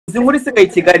muri sigaye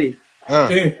Kigali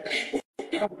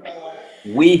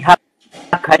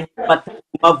wihakanye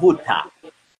Fatakumavuta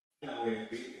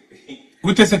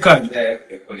gute se kandi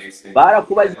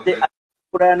barakubajije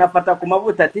kurana na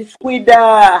Fatakumavuta ati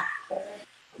shwida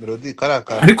Melody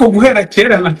karaka ariko guhera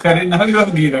kera na kare naho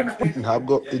bibabwirana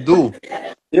ntabwo du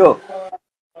yo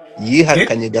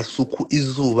yihakanye Gasuku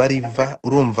izuba riva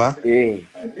urumva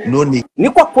none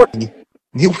niko akora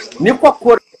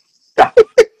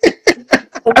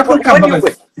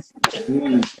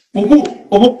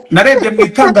ubu narebye mu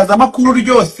itangazamakuru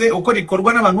ryose uko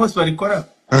rikorwa n'abantu bose barikora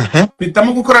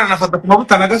bitamo gukorana na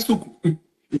Fatakumavuta na Gasuku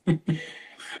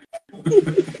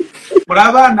muri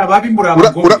abana babi muri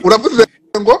abagore uravuze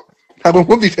ngo ntabwo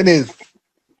nkumvise neza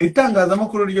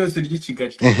itangazamakuru ryose ry'i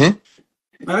Kigali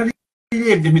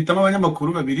nararebye mpitamo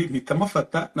abanyamakuru babiri mpitamo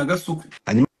Fata na Gasuku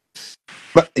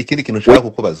ikindi kintu nshaka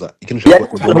kukubaza ikintu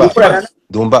nshaka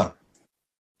Dumba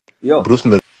yo Bruce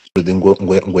Melody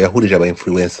ngo yahurije aba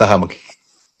influencer hamwe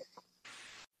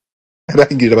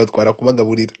arangirira batwara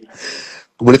kubagaburira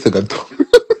uretse gato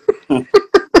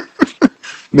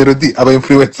Melody aba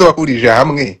influencer bahurije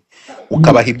hamwe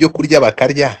ukabaha ibyo kurya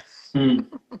bakarya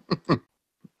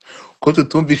ko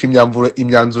tutumvisha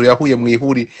imyanzuro yahuye mu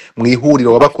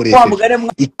ihuriro wabakoresheje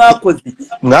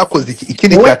mwakoze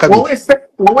ikindi cya kabiri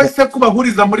wowe se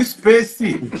kubahuriza muri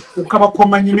space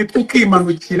ukabakomanya imitwe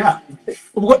ukimanukira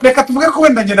ubwo reka tuvuge ko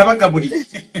wenda njye nabagaburiye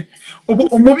ubu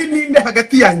umubi ninde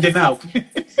hagati yanjye nawe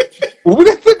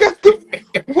uretse gato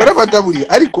warabagaburiye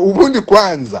ariko ubundi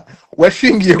kwanza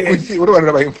washingiye kuki urabana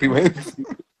aba influencer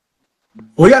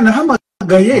oya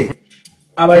nahamagaye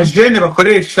abajene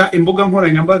bakoresha imbuga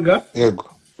nkoranyambaga yego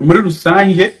muri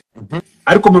rusange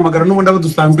ariko mpamagara n'ubundi abo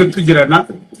dusanzwe tugirana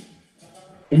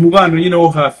umubano nyine wo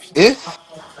hafi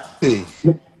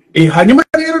hanyuma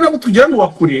rero nabo tugira ngo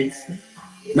Ukuri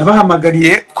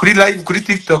nabahamagariye kuri live kuri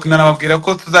TikTok nanababwira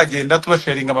ko tuzagenda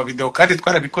tubasharinga ama video kandi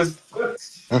twarabikoze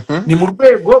ni mu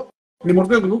rwego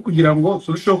rwo kugira ngo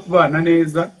turusheho kubana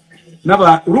neza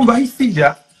urumva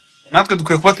hisijya natwe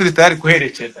dukwiye kuba turi tayari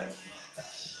kuherekeza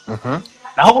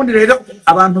naho ubundi rero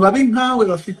abantu babi nkawe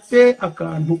bafite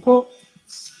akantu ko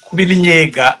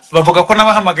kubinyega bavuga ko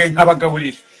nabahamagaye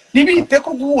nkabagaburira nibite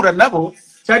ko guhura nabo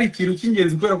cyari ikintu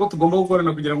cy'ingenzi kubera ko tugomba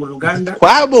gukorana kugira ngo uruganda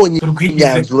twabonye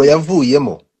imyanzuro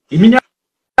yavuyemo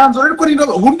imyanzuro ariko ni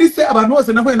ubundi se abantu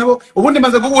bose nahuye nabo ubundi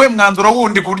maze guguhe mwanzuro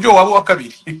wundi ku buryo wabo wa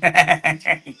kabiri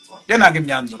ya nanga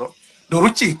imyanzuro do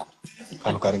rukiko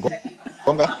kantu kari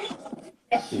ngombwa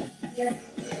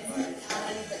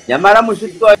nyamara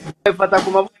mushitsi wawe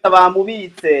Fatakumavuta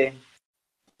bamubitse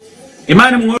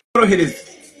Imana mworohereze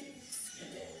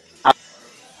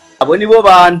abo nibo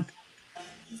bantu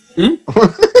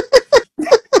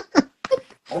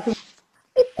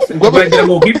uragira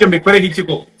ngo ubwibyo mbikoreho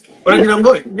ikigo uragira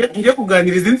ngo njye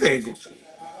kuganiriza inzego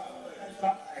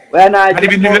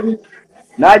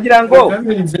nagira ngo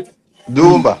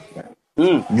Dumba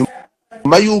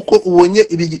nyuma yuko ubonye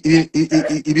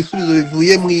ibisubizo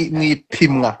bivuye mu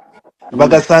ipimwa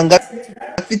bagasanga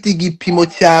afite igipimo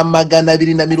cya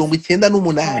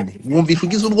 298 wumvisha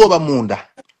ugize ubwoba mu nda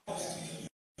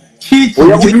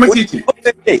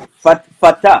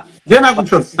Fata ntabwo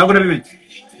nabimenye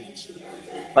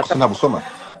ntabusoma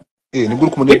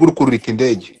nibwo urukururika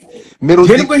indege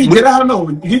Melody ngera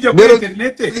hano hirya kuri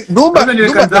internet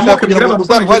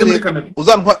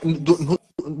uzantwa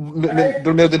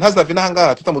Melody ntazave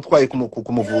n'ahangaha tutamutwaye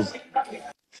kumuvuza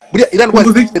buriya irandwara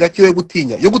irakira yo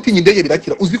gutinya indege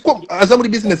birakira uzi ko aza muri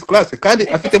business class kandi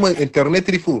afitemo internet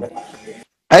iri full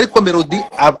ariko Melody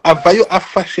avayo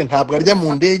afashe ntabwo arya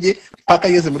mu ndege paka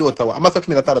yeze muri Ottawa amasaha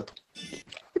 16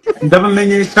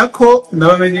 ndabamenyesha ko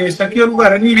iyo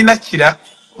ndwara niba inakira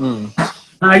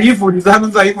ntayivuriza hano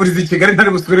nzayivuriza i Kigali ntari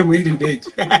busubire mu yindi ndege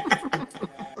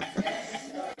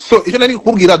so icyo nari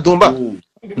kubwira Dumba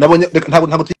nabonye ntabwo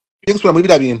tugiye gusubira muri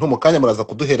biriya bintu mu kanya muraza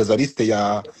kuduhereza liste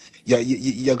ya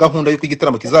gahunda y'uko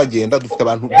igitaramo kizagenda dufite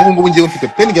abantu ngubu ngiye mfite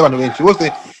planning y'abantu benshi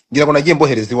bose ngira ngo nagiye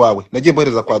mbohereza iwawe nagiye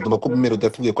mbohereza kwa Dumba ko Melody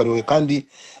yatubwiye ko ari wowe kandi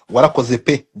warakoze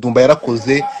pe Dumba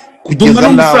yarakoze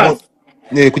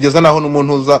kugeza naho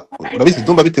n'umuntu uza urabizi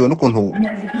Dumba bitewe n'ukuntu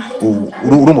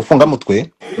uri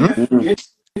umufungamutwe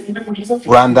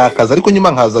urandakaza ariko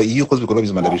nyuma nkaza iyo ukoze ibikorwa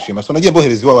bizima ndabishima so nagiye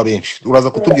mbohereza iwawe benshi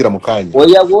uraza kutubwira mu kanya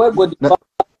oya wowe Godifa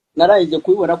narayije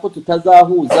kubibona ko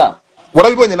tutazahuza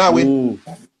warabibonye nawe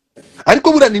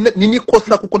ariko bura ni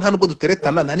nikosa kuko nta nubwo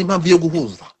duteretana nta n'impamvu yo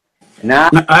guhuza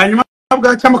hanyuma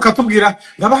bwacya mukatubwira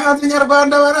ngabahanzi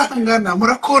nyarwanda barahangana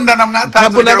murakundana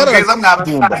mwatanze urugero bwiza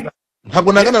mwabashaka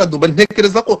ntabwo nangana na Dumba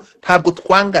ntekereza ko ntabwo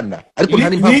twangana ariko nta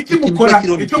n'impamvu icyo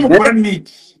mukora ni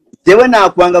iki jewe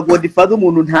nakwanga Godifa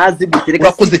umuntu ntazi gutereka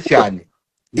wakoze cyane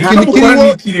ikintu mukora kiriho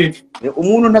ni ikirere.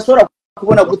 umuntu ntashobora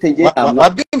kubona gute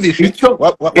wabyumvishe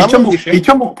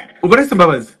icyo ubwo rese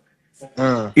mbabazi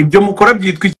ibyo mukora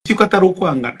byitwa iki ko atari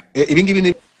ukwangana? ibi ngibi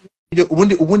ni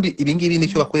ubundi ibi ngibi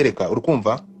nicyo bakwereka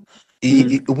urukumva.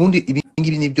 ubundi ibi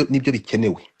ngibi nibyo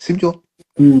bikenewe, sibyo?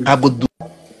 ntabwo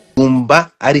Dumba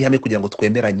ari ihame kugira ngo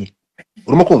twemeranye,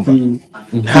 urimo kumva?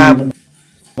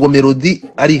 ntabwo melody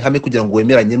ari ihame kugira ngo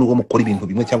wemeranye n'uwo mukora ibintu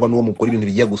bimwe cyangwa n'uwo mukora ibintu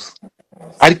bijya gusa.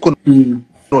 ariko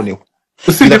noneho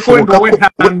usibye ko wowe nta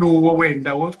n'uwo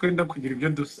wenda wowe twenda kugira ibyo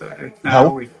dusa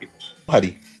ntawe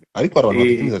hari, ariko hari abantu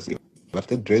bafite imisatsi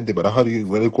bafite dread barahari,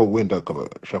 ariko wenda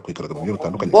akabashaka kwigaragaza mu buryo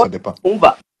butandukanye. Ça dépend.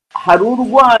 umva hari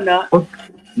urwana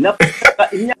na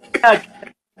imyaka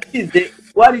ize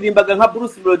waririmbaga nka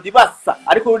Bruce Melody basa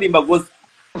ariko rurimba goza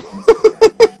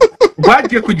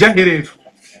bagiye kujya herero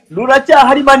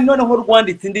ruracyahari mani. noneho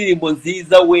rwanditse indirimbo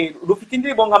nziza, we rufite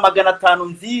indirimbo nka 500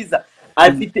 nziza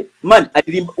afite mani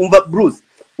aririmba. umva Bruce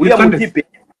uriya mutipe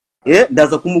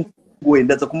ndaza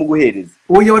kumuguhereza.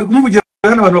 oya wari kumuvugira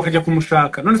hano abantu bakajya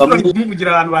kumushaka, none se bari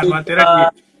kumuvugira abantu bateraniye.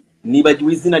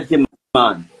 nibagiwe izina rye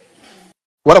mani.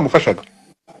 waramufashaga?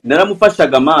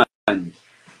 naramufashaga mani.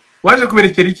 waje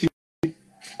kuberekera iki?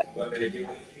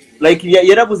 like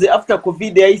yarabuze after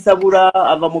covid yayisabura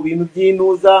ava mu bintu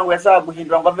by'intuza ngo yashaka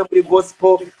guhindura ngo ave muri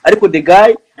gospel, ariko the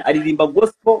guy aririmba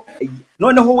gospel.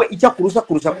 noneho we icyo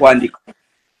kurusha kwandika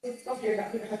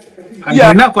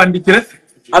nta kwandikira se,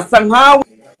 asa nkawe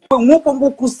nk'uko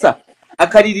nguko usa,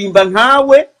 akaririmba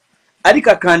nkawe ariko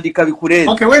akandika bikurenze.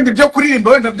 okay wenda ibyo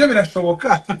kuririmba wenda byo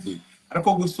birashoboka,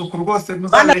 ariko gusuka rwose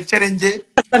muzarekere nge.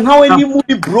 asa nkawe ni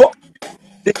muri bro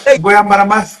ngo yambara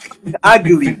mask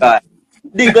ugly guy.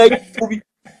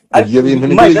 ibyo bintu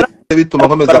nibyo bituma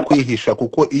nkomeza kwihisha,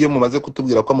 kuko iyo mumaze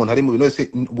kutubwira ko umuntu ari mu bintu wese,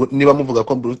 niba muvuga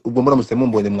ko ubwo muramutse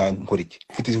mumbonye mwankora iki?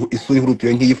 ufite isura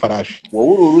ihurutiye nk'iyifarashi,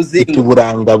 wowe uruzinga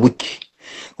uburanga buke,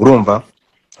 urumva?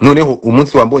 noneho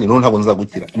umunsi wambonye none ntabwo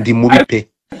nzagukira, ndi mubi pe.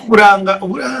 uburanga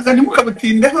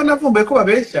ntimukabutindeho, navumbuye ko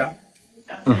babeshya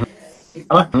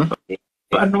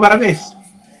abantu barabeshya.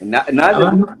 naje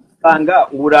gutanga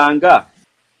uburanga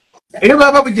iyo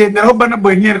baba babugenderaho bana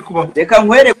boy nyere kubaho. reka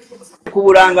nkwere ku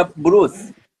buranga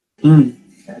Bruce.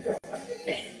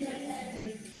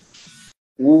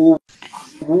 ubu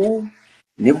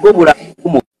nibwo buranga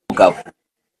bw'umugabo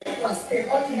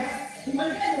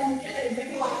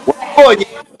wabonye.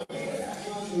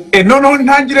 noneho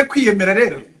ntangire kwiyemera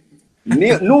rero,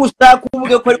 nushaka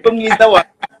uvuge ko ariko mwiza wa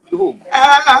gihugu.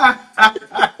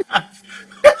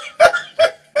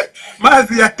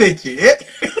 mazi yatekeye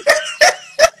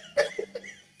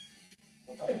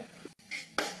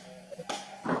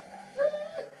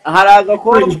hari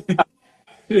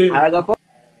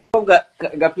agakobwa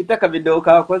gafite akavideo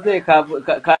kakoze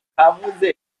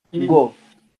kavuze ngo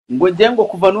njye ngo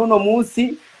kuva n'uno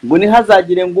munsi ngo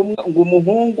ntihazagire ngo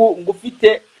umuhungu ngo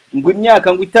ufite ngo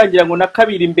imyaka ngo itangira ngo na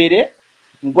 2 imbere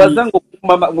ngo aza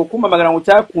ngo kumamagara ngo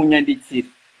cyangwa kunyandikira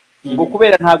ngo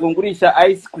kubera ntago ngurisha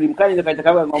ice cream kandi ndakajya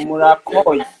kavuga ngo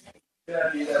murakoye.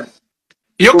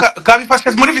 iyo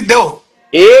kabifashe muri video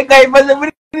kabimaze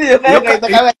muri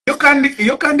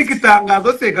iyo kandi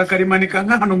kitangazo se kakarimanika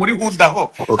nk'ahantu muri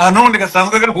hudaho ahantu hundi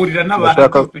gasanzwe gahurira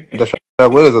n'abantu. ndashaka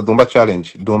guhereza Dumba challenge.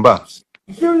 Dumba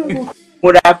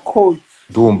murakoze.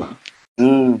 Dumba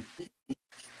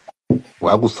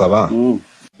wagusaba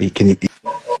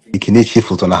iki ni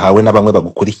icyifuzo nahawe na bamwe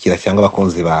bagukurikira cyangwa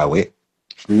abakunzi bawe,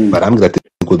 barambwira ati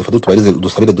ngo dufate tubarize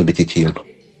dusabire Dumba iki kintu.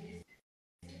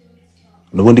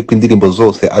 nubundi ko indirimbo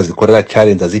zose azikorera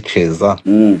challenge aziceza,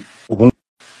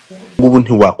 ubu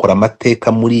ntiwakora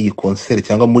amateka muri iyi concert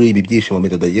cyangwa muri ibi byishimo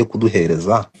Melody agiye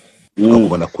kuduhereza,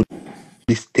 ukabona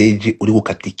kuri stage uri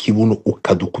gukata ikibuno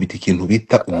ukadukubita ikintu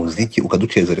bita umuziki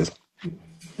ukaducezereza.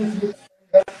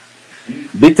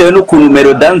 bitewe n'ukuntu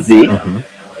Melody nzi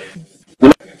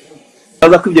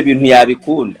baza ko ibyo bintu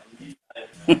yabikunda.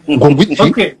 ngo ngwiki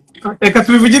okay reka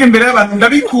tubivugire imbere y'abantu,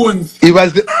 ndabikunze.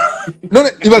 ibaze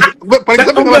par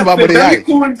exemple nk'abantu bamure yaye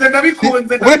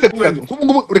ndabikunze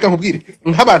reka nkubwire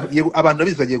abantu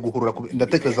bizagiye guhurura,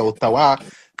 ndatekereza Ottawa,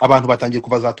 abantu batangiye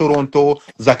kuva za Toronto,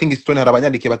 za Kingston, hari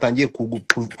abanyandikiye batangiye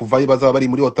kuvayo bazaba bari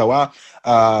muri Ottawa,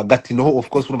 Gatineau of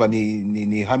course urumva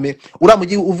ni hame.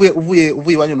 uramugiye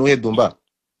uvuye iwanyu no Dumba,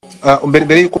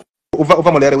 mbere yuko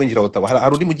uva muri yare winjira Ottawa,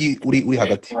 hari undi mugi uri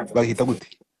hagati bahita gute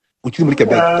ukiri muri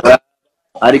Quebec?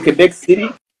 ari Quebec City?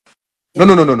 No,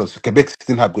 Quebec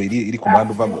City ntabwo iri ku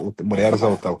muhanda uva muri yare za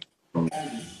Ottawa.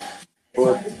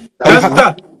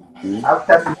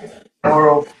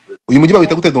 uyu mujyi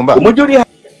bawita gute Dumba? umujyi uri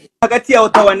hagati ya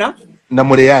Ottawa na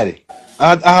Montreal.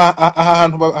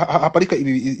 ahantu haparika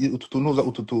utu tuntuza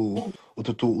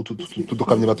utu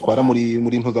dukamyo batwara muri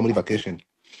ntuza muri vacation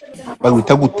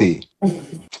bawita gute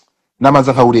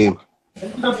namaza nkawureba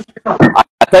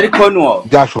atari Cornwall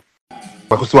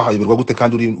byashoboka ko wahayoberwa gute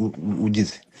kandi uri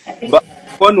ugize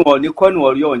Cornwall ni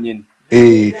Cornwall yonyine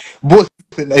bose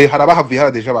harabahavuye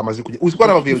haradeja bamaze kujya uziko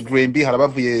harabavuye Granby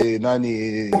harabavuye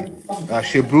nani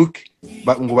Sherbrooke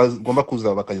ngo bagomba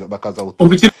kuza bakaza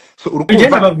so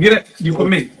urugendo babwira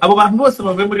gikomeye abo bantu bose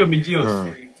bavuye muri iyo miji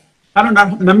yose hano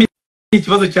na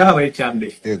ikibazo cyahabaye cya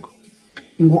mbere yego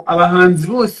ngo abahanzi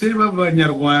bose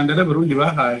b'abanyarwanda n'abarundi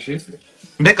bahaje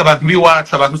mbega abantu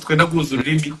biwacu abantu twenda guza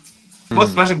ururimi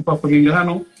bose baje gupafuringa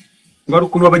hano ngo ari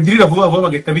ukuntu babagirira vuba vuba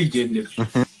bagahita bigendera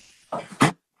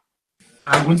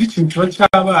ntabwo nzi ikintu kiba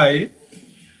cyabaye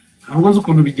ntabwo nzi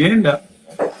ukuntu bigenda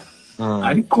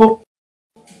ariko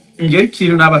ingeri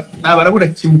ikintu nabarabura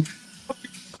kimwe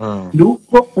ni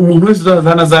uko umuntu wese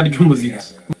uzazana azarya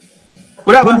umuziki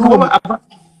uri abantu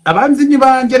abanzi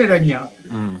ntibangereranya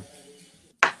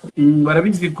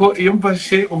barabizi ko iyo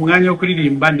mfashe umwanya wo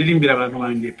kuririmba ndirimbira abantu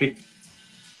banjye pe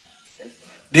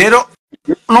rero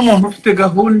n'umuntu ufite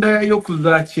gahunda yo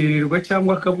kuzakererwa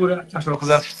cyangwa akabura ashobora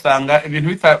kuzasanga ibintu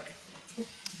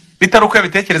bitari uko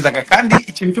yabitekerezaga kandi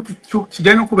ikintu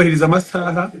kijyanye no kubahiriza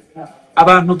amasaha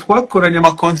abantu twakoranye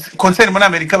amakonseri muri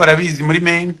Amerika barabizi muri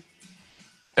Maine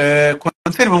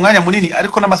konseri mu mwanya munini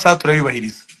ariko n'amasaha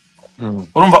turayubahiriza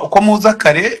urumva uko muza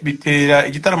kare bitera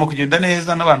igitaramo kugenda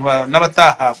neza n'abantu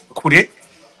n'abataha kure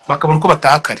bakabona uko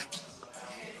bataha kare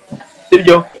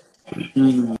sibyo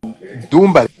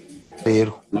Dumba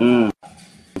rero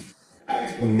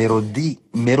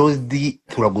melody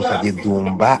turagusabye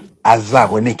Dumba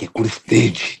azaboneke kuri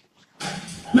stage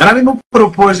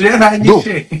narabimupropoje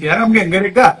yarangije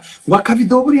yaramwengerega ngo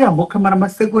akavido buriya ngo kamara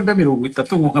amasegonda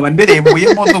 30 ngo nkaba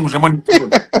nderembuyemo ndungujemo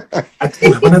n'ikirori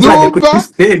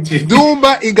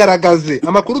Dumba igaragaze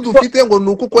amakuru dufite ngo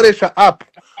nuko ukoresha app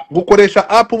gukoresha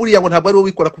app buriya ngo ntabwo ari wowe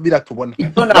bikora kubira tubona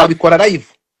babikora live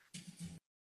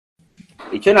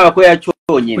icyo nabako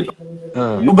yacyonyine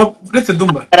uretse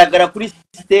Dumba garagara kuri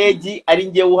stage ari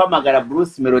ngiye uhamagara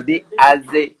Bruce Melody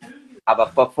aze aba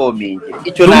performing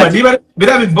icyo niba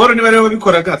birabiboro niba rero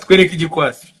bikoraga twereka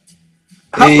igikwasi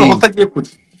hapo mutagiye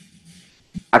kuti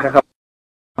aka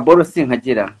kaboro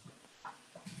sinkagira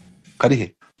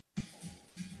karihe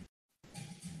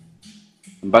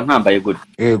mba nkambaye gute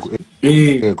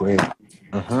yego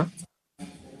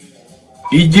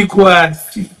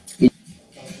igikwasi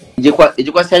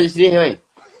yaje hewe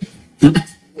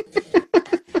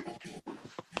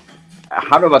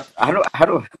hano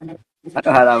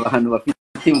hari abantu bafite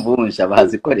imvunja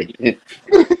bazikoreye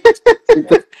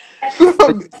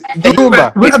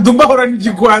Dumba hora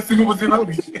n'igikwasi n'ubuzima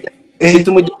bwe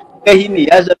umugahini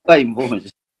yaje atwaye imvunja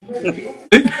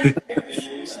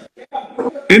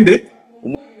ende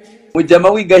mujama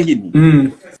w'igahini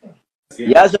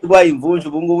yaje atwaye imvunja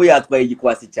ubu ngubu yatwaye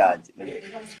igikwasi cyanjye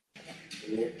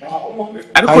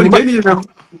ariko niba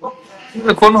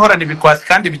ko hora n'ibikwasi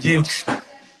kandi byinshi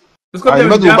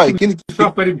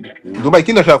Dumba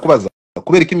ikindi ashaka kubaza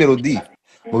kubera iki melody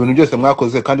mu bintu byose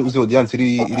mwakoze kandi uzi audience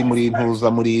iri muri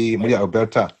ntuza muri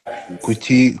Alberta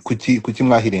kuki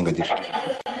mwahirengagije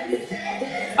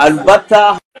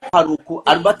Alberta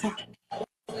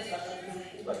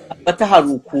hari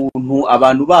ukuntu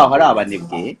abantu baho ari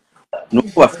abanebwe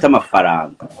nuko bafite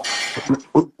amafaranga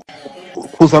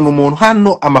kuzana umuntu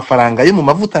hano amafaranga yo mu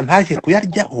mavuta ntaje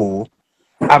kuyaryaho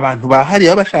abantu bahari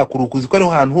bashaka kurukuzi ko ari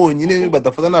ahantu honyine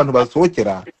badafata n'abantu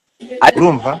basohokera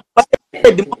urumva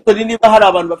Edmonton niba hari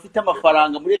abantu bafite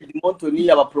amafaranga muri Edmonton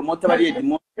aba promoter bari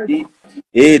Edmonton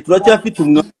turacyafite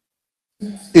umwe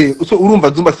so urumva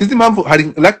Dumba sizi impamvu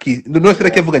hari Lucky no se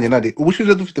yakevuganye nade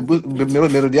ubushize dufite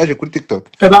melody yaje kuri TikTok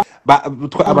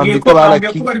abantu biko ba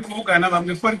Lucky bari kuvugana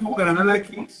na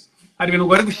Lucky hari ibintu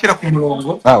bari gushyira ku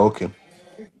murongo okay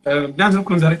byanze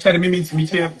bikunze haracyarimo iminsi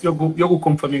mike yo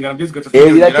gukonfaminga byizwe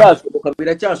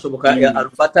biracyashoboka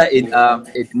Alberta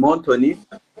Edmonton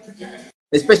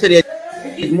especially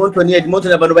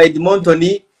Edmonton abantu ba Edmonton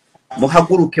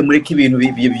muhaguruke mureke ibintu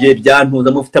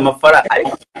byantuza mufite amafaranga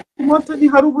ariko Edmonton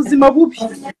hari ubuzima bubi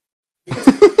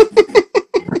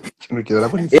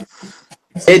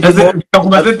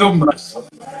kumaze Dumba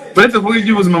uretse kuvuga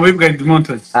iby'ubuzima bubi bwa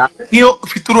Edmonton niyo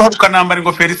ufite uruhara ukanambara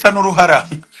ingofero isa n'uruhara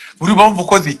uri bumva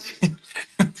ukoze iki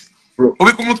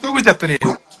ubika umutwe gutya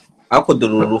tureba ako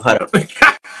dore uruhara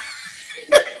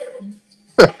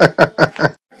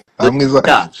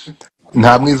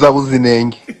nta mwiza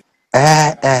buzinenge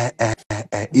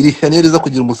iri shyano riza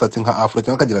kugira umusatsi nka afro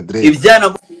cyangwa akagira dread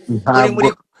ibyana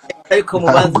muri ariko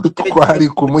mubanza twari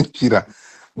kumukira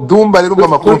Dumba rero umva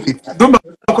amakuru mfite. Dumba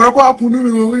akora ko akunda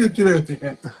ibintu muri kirete.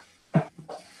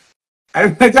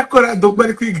 Ariko akora Dumba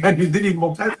ari kwigana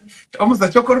indirimbo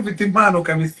amusa cyo ko ufite impano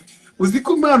kamisa. Uzi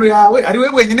ko impano yawe ari we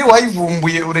wenyine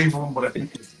wayivumbuye urayivumbura.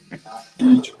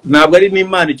 Ntabwo ari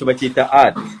n'Imana icyo bakita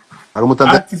art. Hari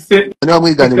umutanzania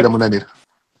wamwiganirira munanira.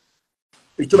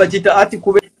 Icyo bakita art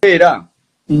kubera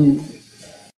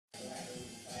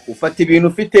ufata ibintu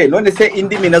ufite none se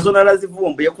indimi nazo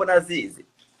narazivumbuye ko nazizi.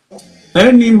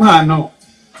 Nayo ni impano.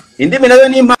 Indimi nayo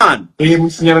ni impano. Mu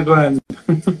Kinyarwanda.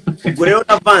 Ubwo rero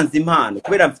navanze impano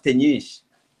kubera mfite nyinshi.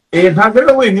 Ntabwo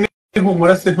rero wenyine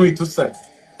nk'umura se ntwitusa.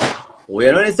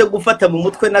 Oya none se gufata mu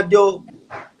mutwe nabyo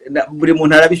buri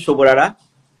muntu arabishobora ra?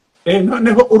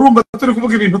 Noneho urumva turi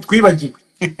kuvuga ibintu twibagiwe.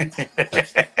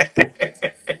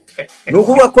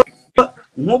 Nukuvuga ko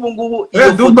nk'ubu ngubu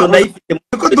iyo foto ndayifite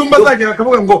ko Dumba azagera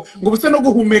akavuga ngo ubuse no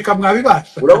guhumeka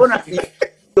mwabibasha. Urabona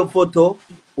iyo foto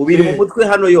ubiri mu mutwe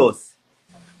hano yose.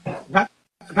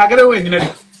 Ntabwo ari wenyine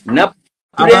ariko. Na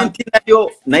print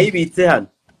nayo nayibitse hano.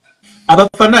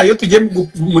 Abafana iyo tugiye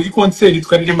muri concert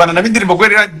twaririmbana na bindirimbo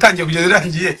gwere itangiye kugeza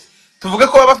irangiye. Tuvuge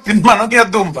ko baba bafite impano nk'iya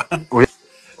Dumba.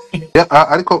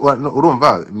 Ariko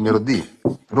urumva melody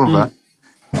urumva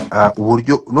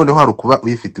uburyo noneho hari kuba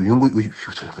uyifite uyu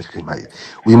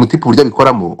mutipe uburyo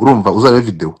bikoramo urumva uzareba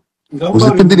video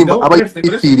uziko indirimbo aba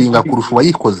yifiringa kurusha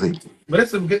uwayikoze.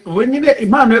 Ubu nyine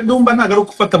impano ya Dumba ntabwo ari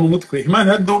gufata mu mutwe.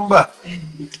 Impano ya Dumba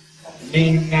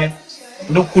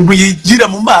ni ukuntu yigira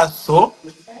mu maso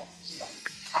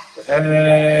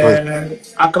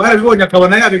akaba yarabibonye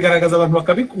akabona yabigaragaza abantu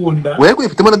bakabikunda. Wewe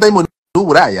ifitemo na Diamond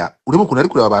n'uburaya urimo ukuntu ari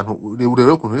kureba abantu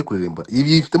urebe ukuntu ari kuririmba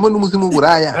ibi ifitemo n'umuzimu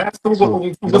w'uburaya.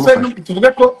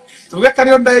 Tuvuge ko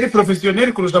ariyo ndayeri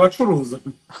professionnel kurusha abacuruza.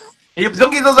 Ibyo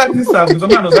ngizo zari zisanzwe izo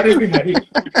mpano zari zihari.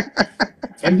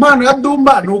 Impano ya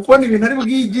Dumba ni ukubona ibintu ari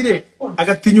bwigire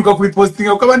agatinyuka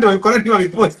kubipostinga kuko abandi babikora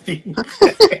ntibabipostinga.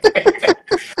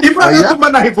 Impano ya Dumba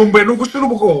nahivumbuye ni ugushira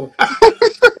ubwoba.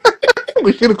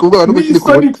 Gushira ubwoba no gushyira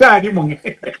ku butari.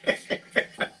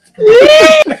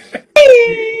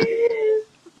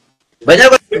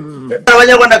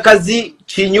 Abanyarwandakazi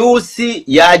Kinyusi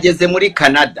yageze muri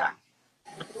Canada.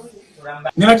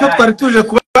 Ni nacyo twari tuje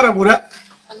kubarabura.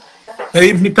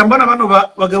 Mpita mbona bano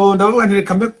bagabo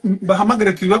ndababanireka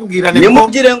bahamagare tubabwirane.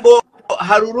 Nimubwire ngo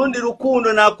hari urundi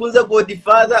rukundo nakunze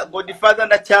Godfather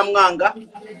ndacyamwanga.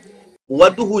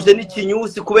 Uwaduhuje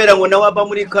n'Ikinyusi kubera ngo nawe aba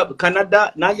muri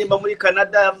Canada nanjye mba muri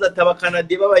Canada yavuze ati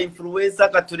abakanadi baba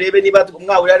influencer katurebe niba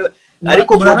mwahurira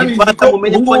ariko Godfather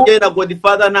mumenye ko ngewe na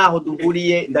Godfather ntaho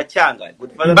duhuriye ndacyanga.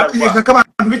 Bakiyeka ko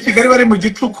abantu b'i Kigali bari mu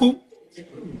gicuku.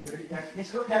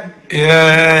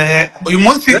 Uyu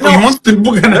munsi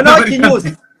tuvugana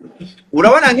n'Ikinyusi.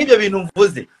 Urabona nk'ibyo bintu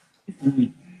mvuze.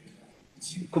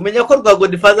 Kumenya ko rwa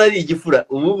Godfather ari igifura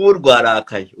ubu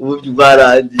rwarakaye ubu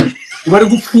rwarangiye. Bari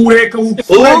gupfureka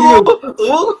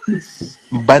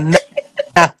bana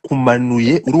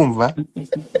kumanuye urumva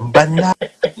bana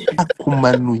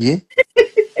kumanuye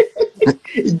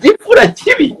igifura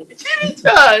kibi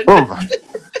cyane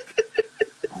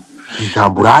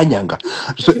ijambo uranyanga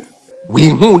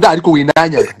winkunda ariko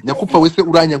winanyanga nyakupfa wese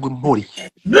uranyanga impori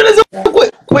none zo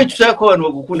kwe ushaka ko abantu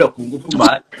bagukunda ku ngufu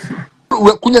mali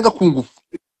kunyanga ku ngufu.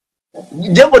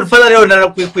 Jambo rufana rero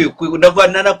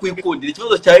narakwikundira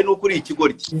ikibazo cyawe nuko uri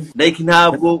ikigoryi like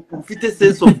ntabwo ufite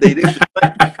sense of direction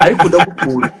ariko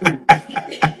ndagukunda.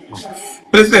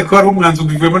 Prese ko ari umwanzu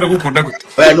bivemo ndagukunda gute.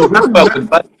 Oya no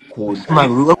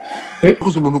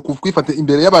kuza umuntu kufifata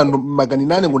imbere y'abantu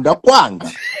 800 ngo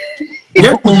ndakwanga.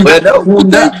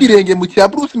 Udakirenge mu cya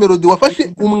Bruce Melody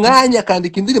wafashe umwanya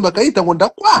akandika indirimbo akayita ngo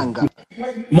ndakwanga.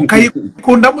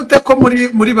 Mukayikunda mute ko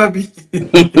muri babi.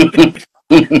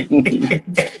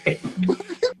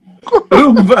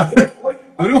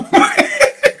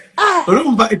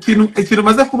 Urumva ikintu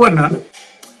maze kubona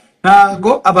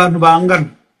ntago abantu bangana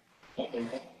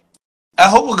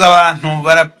ahubwo abantu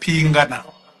barapingana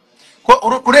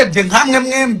ko urebye nkamwe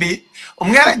mwembi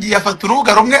umwe yaragiye afata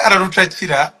urubuga rumwe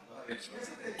ararucakira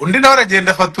undi nawe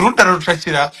aragenda afata urundi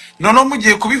ararucakira noneho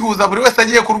mugiye kubihuza buri wese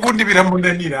agiye ku rwundi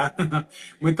biramunanira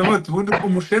mwitamo ubundi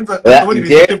umushenza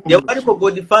ariko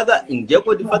Godfather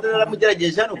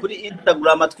naramugerageje hano kuri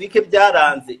Instagram atwike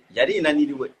byaranze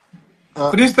yarinaniriwe.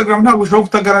 Kuri Instagram ntabwo ushobora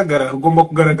kutagaragara ugomba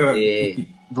kugaragara.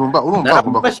 Dumba urumva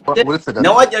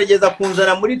nawe wagerageza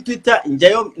kunzana muri Twitter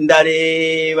njyayo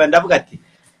ndareba ndavuga ati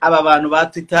aba bantu ba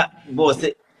Twitter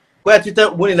bose ko ya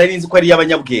Twitter ubundi nari nzi ko ari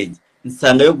y'abanyabwenge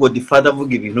nsanga yo Godfather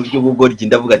avuga ibintu by'ubugoryi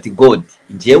ndavuga ati God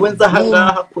njewe nza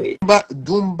hangaha kwe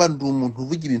Dumba ndi umuntu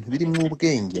uvuga ibintu biri mu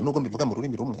ubwenge nubwo mbivuga mu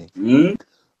rurimi rumwe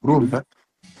urumva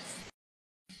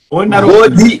ona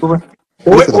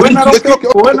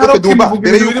wowe na Rocky Dumba muvuga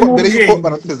ibintu mbere biri yuko mu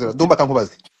banatuzezera Dumba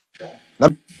kankubaze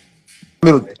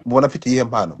Melody mubona afite iyihe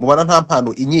mpano mubona nta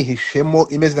mpano inyihishemo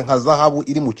imeze nka zahabu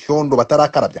iri mu cyondo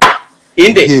batarakarabya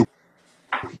inde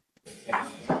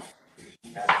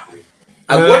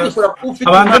agodi shora kufite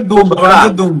abanze Dumba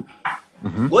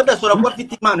godi ashobora kuba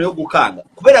afite impano yo gukanga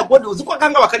kubera godi uzi ko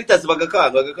akanga abakaritazi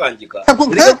bagakangika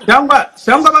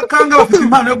cyangwa abakanga bafite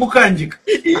impano yo gukangika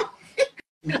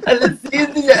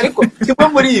sinzi ariko kimwe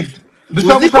muri ibyo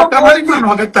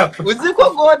uzi ko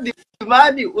godi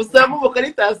mani usanga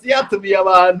umukaritasi yatumiye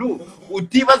abantu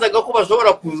utibazaga ko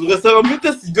bashobora kuza ugasaba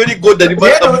mwite sibyo ni godi ari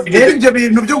rero ibyo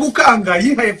bintu byo gukanga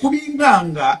yihaye kuba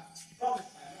inkanga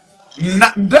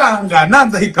ndanga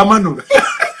nanze ahita amanura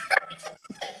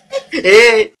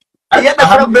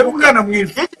mbere umwana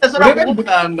mwiza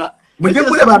mujye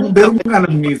muri abantu mbere umwana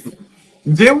mwiza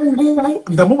njyewe ngubu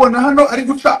ndamubona hano ari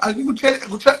guca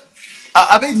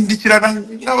abindikirana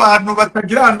n'abantu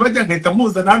batagira ahantu bajya nkahita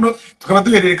muzana hano tukaba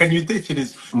duhererekanya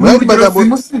ibitekerezo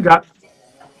simusiga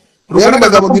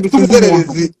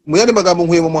muyandi magambo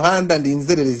nkuye mu muhanda ndi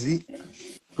inzererezi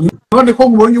none ko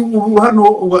mubonye ubu hano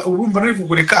urumva nari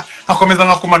kugureka hakomeza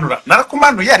nkakumanura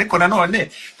narakumanuye ariko nanone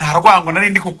nta rwango nari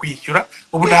ndi kukwishyura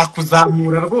ubu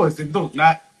nakuzamura rwose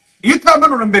iyo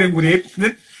utamanura mbere ngo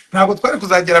urebe ntabwo twari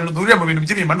kuzagerana duhurire mu bintu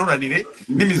by'imimanuranire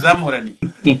n'imizamuranire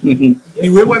ni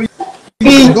wewe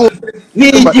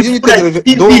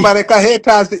Dumba reka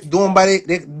hetazi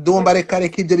Dumba reka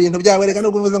ibyo bintu byawe reka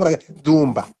no kuvuza ngo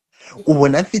Dumba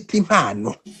ubona mfite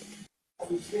impano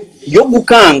yo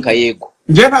gukanga yego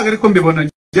nje ntabwo ariko mbibona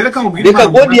reka mubwire reka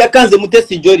godi yakanze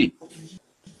Mutesi Jolly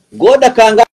godi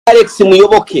akanga Alex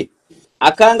Muyoboke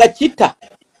akanga Kita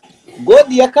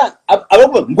godi yakanga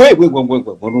abo ngwe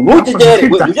ntukigere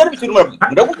ibyo biciro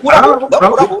ndagukura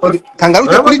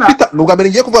kangaruke kuri Kita nubwo mbere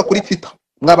ngiye kuvuga kuri Kita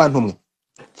mw'abantu mwe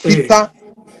Kita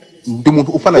ndi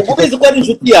umuntu ufana Kita ubizi ko ari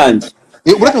inshuti yanjye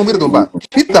uretse mubwire Dumba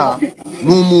Kita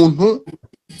ni umuntu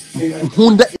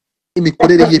nkunda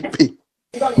imikorere ye pe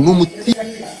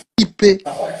n'umutipe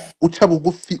uca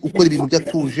bugufi ukora ibintu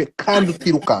byatuje kandi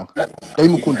utirukanka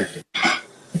ndabimukunde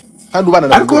kandi ubana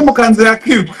na ariko mukanze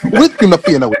yakirwa uretse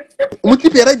napfuye nawe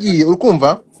umutipe yaragiye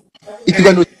urukumva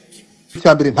ikiganiro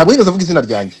cya mbere ntabwo yigeze avuga izina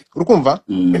ryanjye urukumva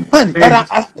kandi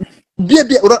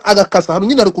bye agakasa hano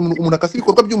nyine ari umuntu akasa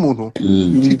ibikorwa by'umuntu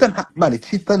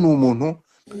Kita ni umuntu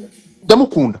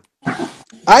ndamukunda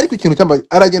ariko ikintu cyambaye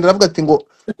aragenda aravuga ati ngo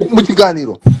mu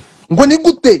kiganiro ngo ni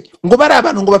gute ngo bari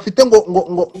abantu ngo bafite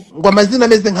ngo amazina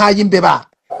ameze nk'ay'imbeba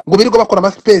ngo birirwa bakora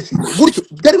ama space gutyo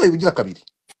byari bigira kabiri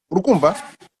urukumva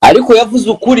ariko yavuze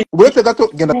ukuri uretse gato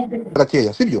genda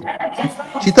gakeya sibyo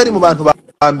kitari mu bantu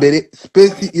ba mbere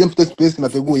space iyo mfite space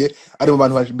nateguye ari mu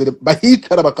bantu ba mbere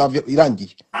bahicara bakavya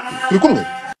irangiye turi kumwe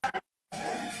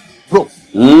bro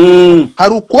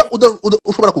hari uko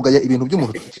ushobora kugaya ibintu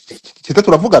by'umuntu kita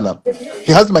turavugana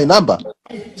he has my number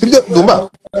sibyo Dumba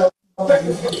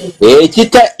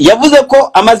Kita yavuze ko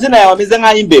amazina yawe ameze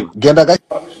nk'ay'imbeba genda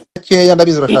gakeya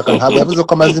ndabizi urashaka ntabwo yavuze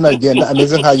ko amazina agenda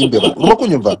ameze nk'ay'imbeba urimo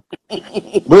kunyumva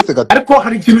uretse gato ariko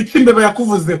hari ikintu cy'imbeba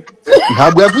yakuvuze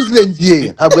ntabwo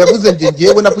yavuze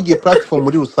ngewe navugiye platform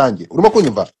muri rusange urimo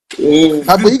kunyumva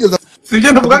ntabwo yigeze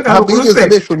sije ndavuga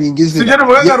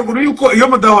haruguru yuko iyo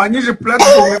mudahwanyije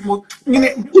platform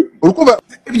nyine urukumva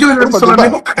ibyo bintu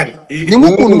bisobanuye kare ni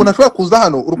nk'ukuntu umuntu ashobora kuza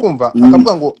hano urukumva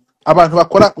akavuga ngo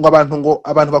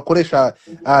abantu bakoresha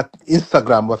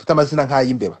Instagram bafite amazina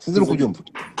nk'ay'imbeba sinzi no kubyumva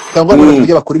cyangwa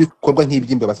abantu bakora ibikorwa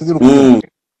nk'iby'imbeba sinzi no kubyumva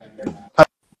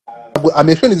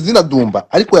amesheni izina Dumba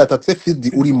ariko yatatse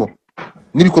feed urimo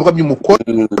n'ibikorwa by'umukora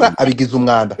abigize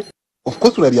umwanda of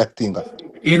course urareactinga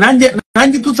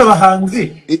nanjye tutse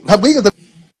abahanzi ntabwo yigeze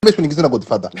amesheni izina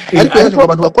Godfather ariko yaje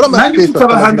abantu bakora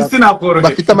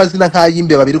bafite amazina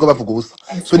nk'ay'imbeba birirwa bavuga ubusa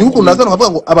so ni nk'ukuntu nazana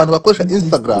nkavuga ngo abantu bakoresha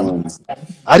Instagram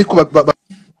ariko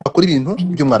bakora ibintu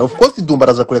by'umwana of course Dumba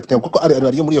araza correcting kuko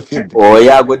ari muri iyo field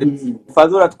oya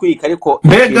Fazura twika ariko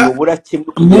ubura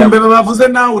kimwe mumbeba bavuze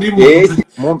nawe uri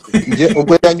mu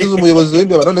ubwo yangize umuyobozi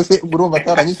w'imbeba none se urumva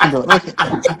ataranyise imbeba none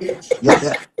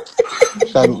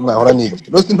cyane mwahora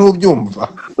niki nose ntubyumva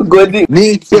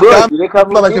ni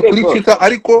babaje kuri Kita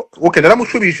ariko okay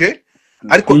naramushubije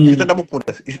ariko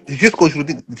ndamukunda jusqu'au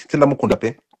aujourd'hui ndamukunda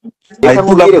pe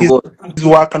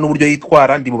waka n'uburyo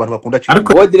yitwara ndi mu bantu bakunda cyane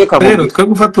rero twe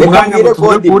gufata umwanya ngo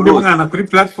tuvuge mwana kuri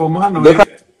platform hano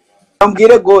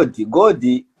ambwire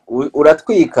godi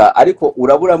uratwika ariko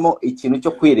uraburamo ikintu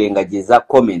cyo kwirengagiza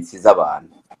comments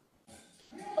z'abantu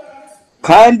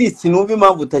kandi sinumva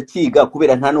impamvu utakiga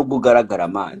kubera nta nubwo ugaragara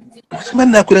mani.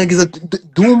 Simana nakwirengagiza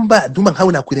Dumba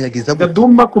nkawe nakwirengagiza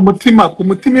Dumba ku mutima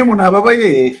iyo umuntu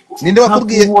ababaye ninde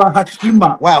wakubwiye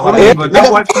wahashima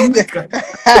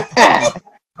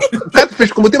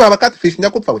catfish ku mutima aba catfish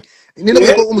nyakupfa we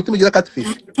ninde ko umutima ugira catfish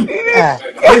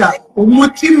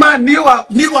umutima niwa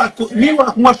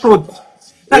kunywa shoti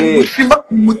gushima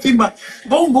ku mutima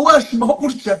bombo washimaho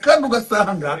gutya kandi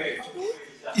ugasanga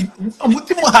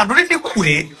umutima ahantu uri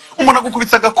kure umuntu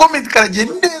agukubitsa agakomenti karagiye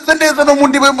neza no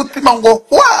mundi we mutima ngo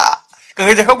wa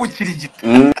kagajya kagukirigita.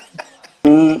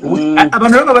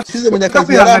 Abantu babasize mu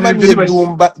Nyakazi yaramanuye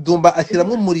Dumba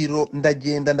ashyiramo umuriro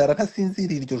ndagenda ndara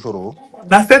ntasinzirira iryo joro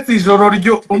nasetse ijoro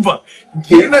ryo umva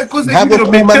nakoze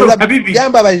ibirometero bibi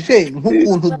byambabaje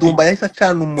nk'ukuntu Dumba yahise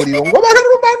acana umuriro ngo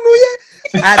bararumanuye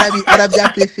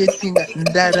arabyapefetinga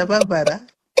ndarababara.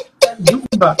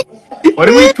 Dumba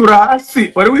wari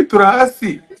witura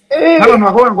hasi n'abantu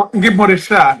bakubwira ngo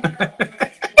ngimporesha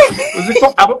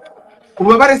uziko abo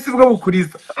ubabare si bwo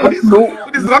bukuriza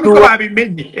niko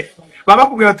babimenye baba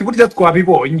bakubwira ati burya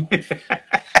twabibonye.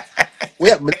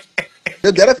 Oya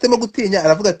yari afitemo gutinya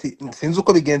aravuga ati sinzi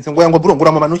uko bigenze ngo bro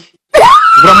nguramumanuye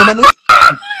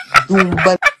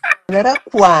Dumba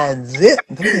narakwanze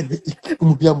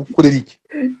umuntu yamukorera iki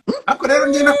ako rero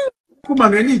nyina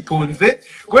kumanuye nitonze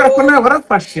kubera ko nawe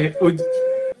barafashe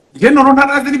je none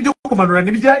ntarazi n'ibyo kumanura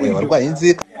n'ibyari barwaye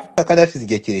inzika kandi hashize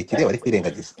igihe kirekire bari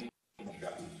kwirengagiza.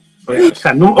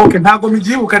 Okay, ntago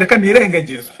mibyibuka reka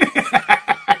nirengagize.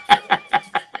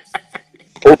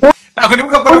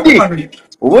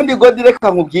 Ubundi God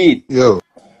reka nkubwire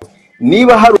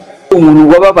niba hari umuntu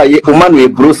wababaye umanuye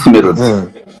Bruce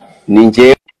Melody ni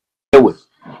njyewe.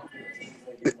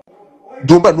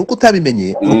 Dumba nuko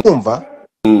utabimenye ukumva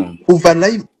kuva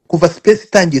live kuva space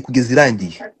itangiye kugeza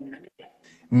irangiye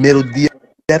Melody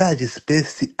yaraje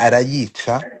space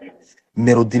arayica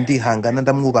Melody ndihangana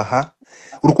ndamwubaha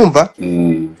urukumva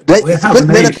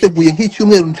nateguye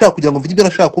nk'icyumweru nshaka kugira ngo mvuge ibyo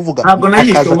nashaka kuvuga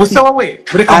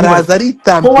araza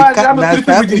aritambika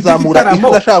nashaka kuzamura icyo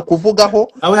nashaka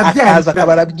kuvugaho akaza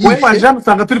akabara byinshi. Wewe waje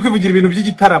usanga turi kwivugira ibintu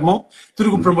by'igitaramo turi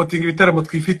gupromotinga ibitaramo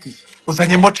twifitiye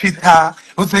uzanyemo cita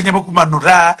uzanyemo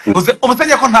kumanura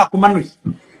uzanye ko nta kumanuye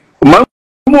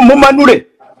mumanure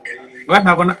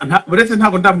buretse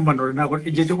ntago ndamumanura ntago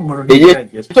igihe cyo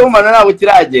kumanura ntabwo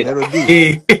kiragera.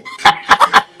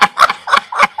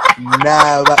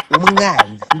 Naba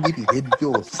umwanzi n'ibihe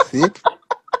byose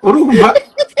urumva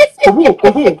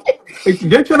ubu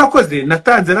igihe cyo nakoze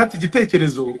natanze nati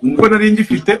igitekerezo uko nari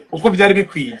ngifite uko byari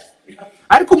bikwiye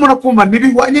ariko umuntu akumva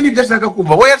ntibihwanye n'ibyo ashaka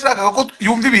kumva we yashakaga ko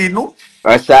yumva ibintu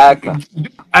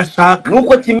ashaka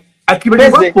nuko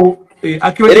akibaza ko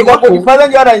erega ko ifaza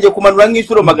yarangiye kumanura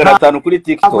nk'inshuro 500 kuri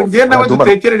TikTok. Abo ngiye nawe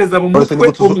dutekerereza mu mutwe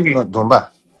umwe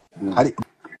Dumba hari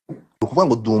ukuvuga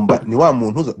ngo Dumba ni wa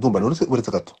muntu uza Dumba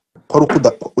uretse gato ko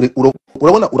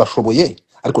urabona urashoboye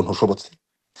ariko ntushobotse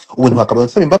ubu ntwakabaye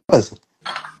nsaba imbabazi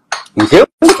njyewe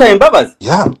nsaba imbabazi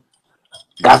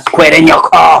gaskwere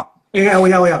nyoko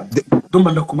oya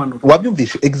Dumba ndakumanura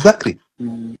wabyumvishe exactly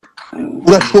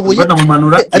urashoboye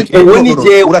ariko wowe ni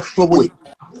jewe urashoboye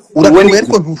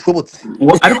ariko ntushobotse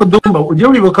ariko Dumba ujye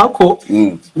wibuka ko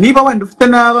niba wenda ufite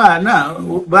n'abana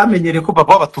bamenyereye ko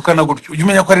papa batukana gutyo ujye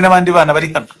umenya ko hari n'abandi bana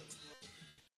bari hano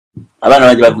abana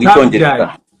baje bavuga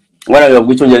icyongereza wala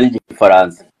bavuga icyongereza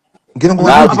n'igifaransa ngira ngo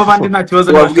aba bandi nta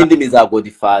kibazo bavuga indimi za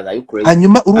Godfather Ukuri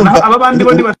hanyuma urumva aba bandi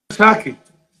bo bashake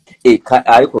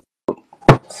ariko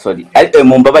sorry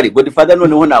mu mbabari Godfather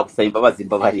noneho nagusaba imbabazi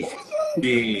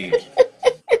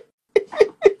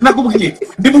nakubwiye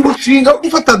ndi mu mushinga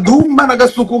ufata Dumba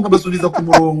n'agasuku nkabasubiza ku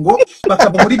murongo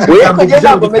bakaba muri bigambo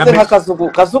byabo meze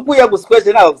nk'akasuku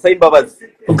yagusweje nawe gusaba imbabazi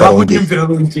ukabugimvira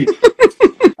rungi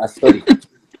sorry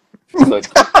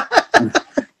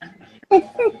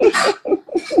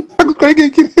twege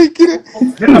kirekire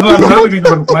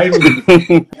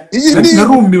iyi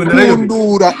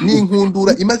ni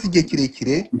inkundura imaze igihe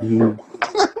kirekire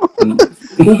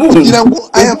kugira ngo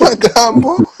aya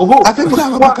magambo ave muri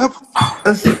aba magambo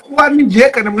wanigiye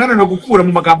kana mwana no gukura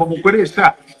mu magambo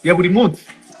mukoresha ya buri munsi.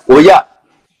 Oya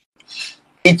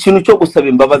ikintu cyo gusaba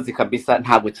imbabazi kabisa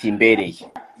ntago kimbereye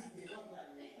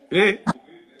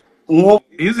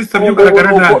iyo zisabye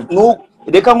ugaragara nabi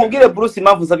reka nkubwire Bruce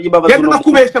impamvu usabye imbabazi no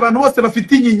kubesha abantu bose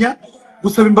bafite inyinya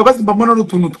gusaba imbabazi mbamona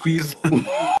n'utuntu twiza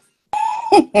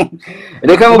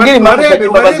reka nkubwire impamvu usabye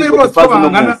imbabazi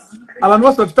abantu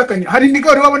bose bafite akanya hari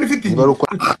nigari wabona ifite inyinya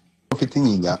ufite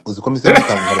inyinya uzi ko mise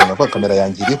bitangara ko kamera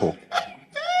yanjye iriho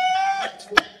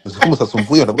uzi ko umusatsi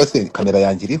umvuye nabwo se kamera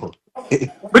yanjye iriho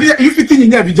buriya iyo ufite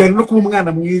inyinya bijyana no kuba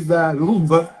umwana mwiza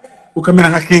urumva ukamera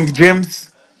nka King James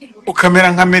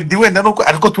ukamera nka Meddy wenda nuko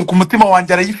ariko ku mutima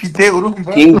wanjye arayifite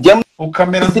urumva King James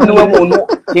ukamera niwe muntu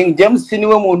King James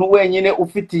niwe muntu wenyine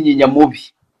ufite inyinya mubi.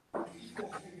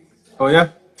 oya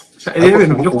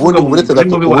ibintu byo kuvuga uretse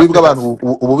gato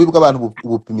ububi bw'abantu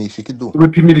bupimisha ikidu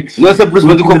Nose Bruce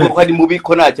Melody ko ari mubi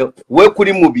ko ntacyo we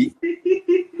kuri mubi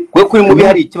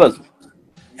hari ikibazo.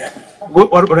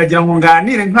 Uragira ngo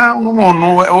nganire nk'umuntu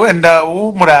wenda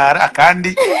w'umurara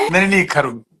kandi nari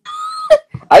nikarumye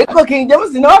ariko King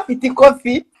James nawe afite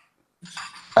ikofi.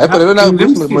 ariko rero nawe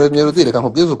Melody reka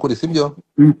nkubwize ukuri sibyo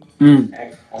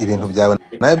ibintu byawe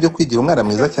nawe byo kwigira umwana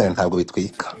mwiza cyane ntabwo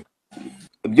bitwika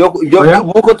Byo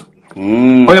nkuko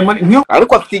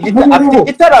ariko afite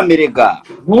igitaramerega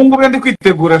nkungu bende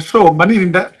kwitegura show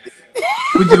manirinda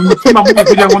kugira umutima mubi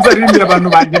kugira ngo nzaririmbira abantu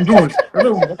banjye nduje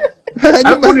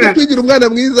hanyuma kwigira umwana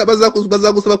mwiza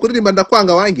bazagusaba kuririmba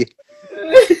ndakwanga wange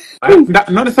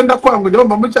none se ndakwanga ujya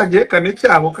mu cyagiye kane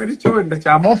cyabo kari cyo wenda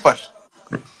cyamufasha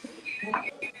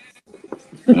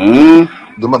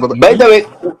by the way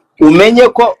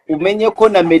umenye ko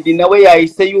na Meddy nawe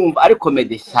yahise yumva ariko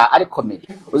Meddy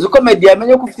uzi ko Meddy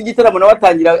yamenye ko ufite igitaramo nawe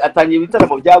atangiye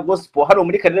ibitaramo bya gospel hano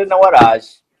muri Kanere nawe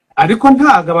araje ariko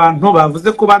ntaga abantu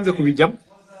bavuze ko banze kubijyamo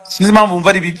sinzi impamvu mva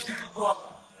ari bibi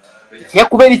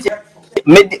kubera iki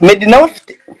Meddy nawe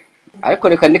ufite ariko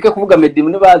reka ndeke kuvuga Meddy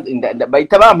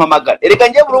bahita bampamagara erega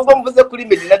ngiye burubwo mvuze kuri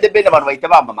Meddy na The Ben abantu bahita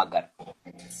bampamagara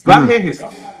bahehese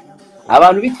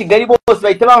abantu b'i Kigali bose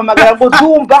bahita bampamagara ngo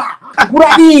Dumba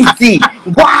urabizi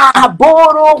wa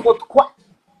boro ngo twa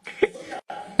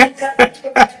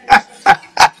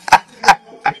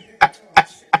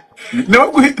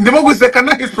ndimo guseka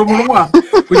nahise umunwa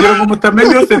kugira ngo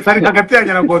mutamenye yose ari hagati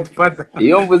yanjye na Godfather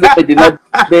iyo mvuze Meddy na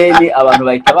Ben abantu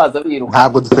bahita baza biruka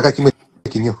ntabwo duseka kimwe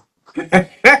kinyo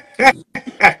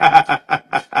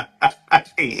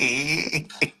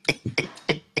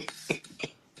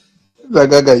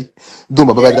zagagaye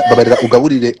Dumba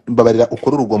babarira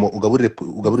ukora urugomo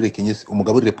ugaburire Kinyesi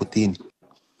umugaburire Putin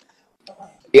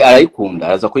arayikunda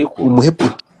araza kuyikunda umuhe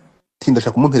Putin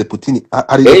ndashaka kumumpere Putin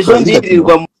ejo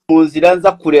ndirirwa mu nzira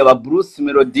nza kureba Bruce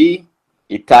Melody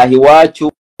itaha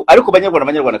iwacu ariko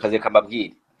banyarwanda kaze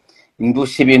kamabwire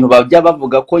ndusha ibintu bajya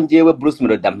bavuga ko ngewe Bruce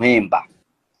Melody ampemba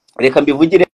reka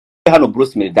mbivugire hano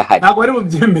Bruce Melody ahari ntabwo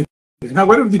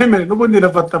ari bubyemere n'ubundi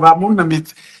nafata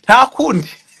bamunamitse nta kundi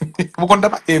ubwo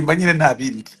ndabahemba nyine nta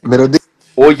bindi Melody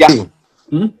oya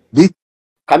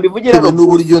kambivugira no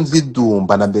n'uburyo nzi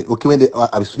Dumba na mbere okay wende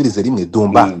abisubirize rimwe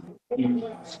Dumba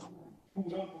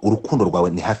urukundo rwawe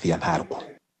ni hafi ya ntarwo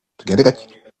tugende gake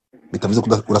bitavuze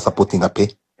ko urasupportinga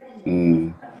pe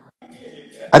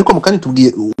ariko mukani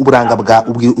tubwiye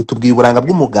uburanga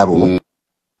bw'umugabo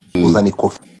uzana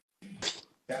ikofi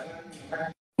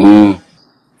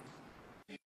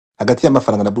hagati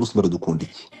y'amafaranga na Bruce Melody ukunda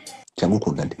iki cyangwa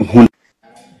ukunda nde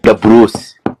da Bruce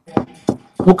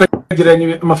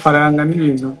ukagereranya amafaranga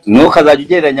n'ibintu ntukazajya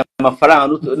ugereranya amafaranga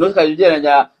ntukazajya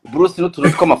ugereranya Bruce n'utuntu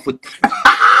tw'amafuti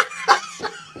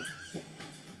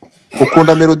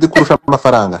ukunda Melody kurusha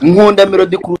amafaranga nkunda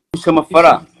Melody kurusha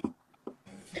amafaranga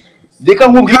deka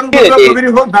nkubwire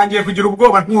biriho ntangiye kugira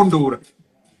ubwoba ntundura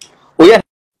oya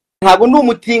ntabwo ndi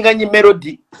umutinganyi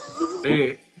Melody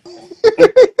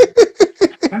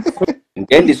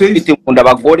ngende sifite nkunda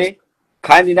abagore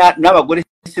kandi n'abagore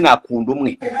sinakunda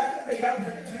umwe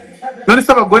none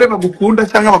se abagore bagukunda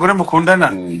cyangwa abagore mukundana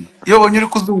iyo bonye uri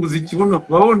kuzunguza ikibuno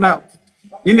babona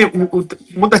nyine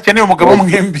mudakeneye umugabo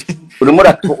mwembi urimo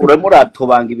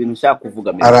uratobanga ibintu nshaka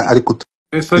kuvuga ariko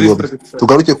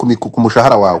tugaruke ku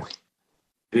mushahara wawe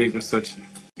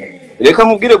reka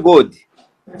nkubwire God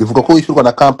bivuga ko wishyurwa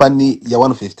na company ya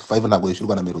 155 ntabwo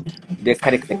wishyurwa na Melody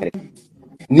reka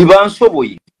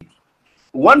nibanshoboye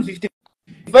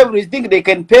 155 you think they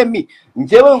can pay me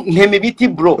njewe nkeme biti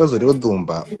bro bazo rero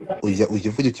Dumba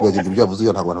uvuga ikibazo ibyo yavuze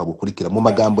yo ntabwo nagukurikira mu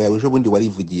magambo yawe ejo bundi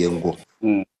warivugiye ngo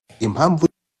impamvu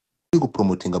uri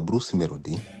gupromotinga Bruce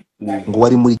Melody ngo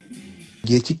wari muri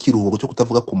gihe cy'ikiruhuko cyo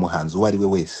kutavuga ku muhanzi uwo ari we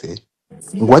wese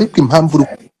ngo ariko impamvu uri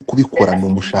kubikora mu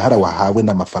mushahara wahawe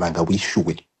n'amafaranga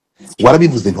wishyuwe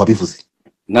warabivuze ntiwabivuze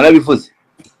narabivuze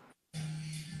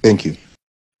thank you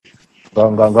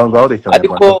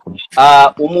ariko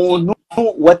umuntu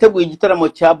wateguye igitaramo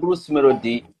cya Bruce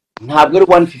Melody ntabwo ari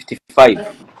 155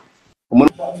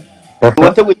 umuntu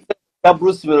wateguye igitaramo cya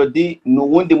Bruce Melody ni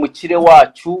uwundi mukire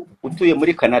wacu utuye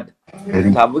muri Canada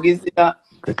ntavuga izina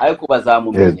ariko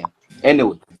bazamumenya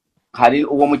anyway hari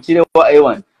uwo mukire wa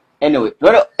A1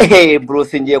 anyway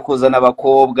Bruce ngiye kuzana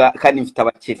abakobwa kandi mfite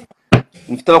abakire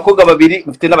mfite abakobwa babiri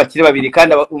mfite n'abakire babiri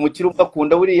kandi umukire umwe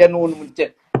akunda buriya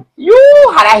n'undi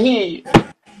harahiye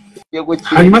yego ki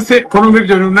hanyuma se ko numva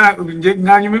ibyo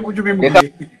mwanyuma kujya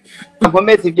ubimbwiye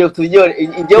nkomeze ibyo tujye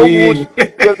ibyo umuntu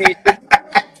ibyo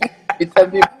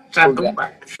bitabivuga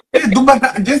Dumba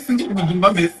njye sinzi ukuntu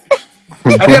Dumba meze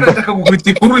ari yarashaka gukubita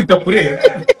ikuru itakureba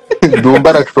Dumba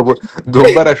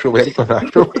arashoboye ariko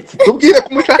ntashobora tubwire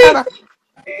ku mushahara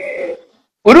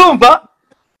urumva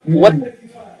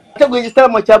wateguye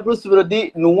igitaramo cya Bruce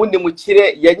Melody n'uwundi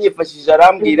mukire yanyifashije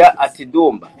arambwira ati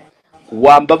Dumba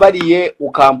wambabariye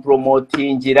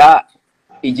ukampromotingira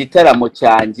igitaramo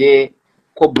cyanjye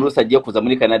ko Bruce agiye kuza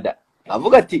muri Canada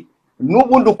avuga ati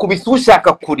n'ubundi ukubise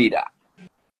ushaka kurira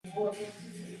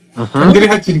ngere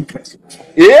hakiri kare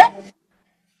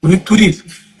uriturire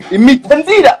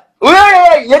imitandira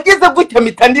yagize gutya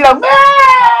mitandira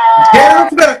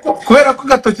kubera ko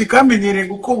gatoki kamenyereye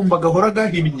gukomba gahora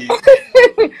gahinnye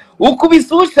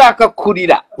ukubise ushaka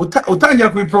kurira utangira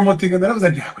kubipromotinga naravuze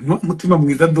nti umutima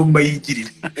mwiza Dumba yigirira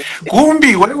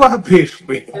kumbi wari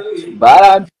wahapeshwe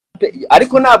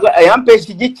ariko ntabwo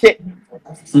yampesha igice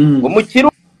ngo mukiri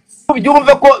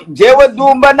byumve ko jewe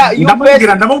Dumba na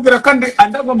ndamubwira kandi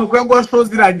andagomba kuyaguha show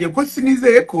zirangiye ko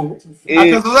sinizeye ko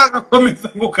akazi uzagakomeza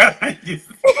ngo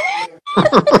karangize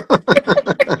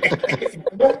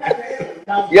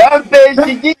yampesha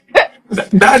igice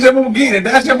ndaje mubwire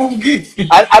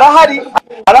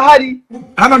arahari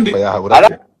hano ndi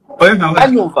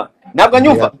ntabwo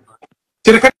anyumva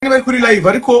kereka niba ari kuri live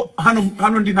ariko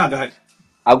hano ndi ntabwo ahari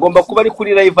agomba kuba ari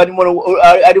kuri live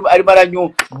arimo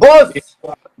aranyumva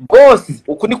boss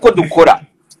uku niko dukora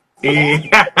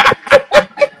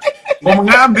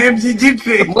umwambembye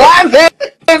igice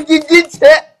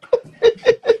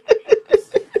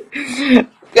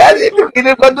kandi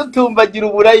tukirirwa dutumbagira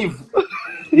uburayivu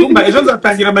Dumba ejo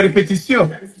nzatangira amarepetisiyo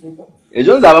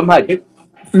ejo nzaba mpari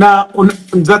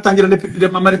nzatangira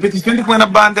amarepetisiyo ndi kumwe na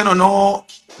bande noneho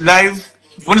live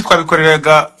ubundi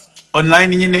twabikoreraga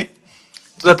online nyine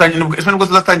tuzatangira ejo nibwo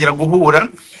tuzatangira guhura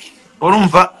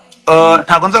urumva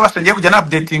ntabwo nzabasha ngiye kujya na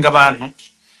updating abantu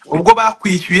ubwo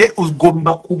bakwishyuye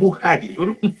ugomba kuba uhari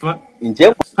urumva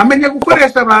amenye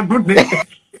gukoresha abantu ne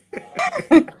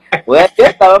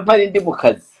wayataba mpari ndi mu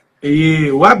kazi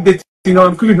wabdating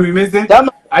abantu ko ibintu bimeze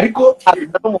ariko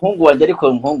n'umuhungu wanjye ariko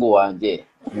umuhungu wanjye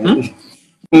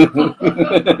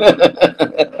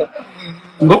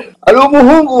ari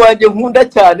umuhungu wanjye nkunda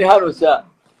cyane hano sha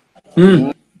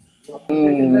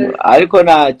ariko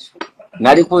ntacyo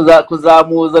nari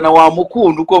kuzamuzana wa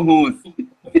mukunda uko nkuzi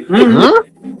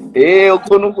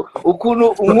ukuntu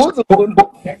unkuzi ukuntu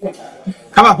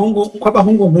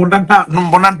kw'abahungu nkunda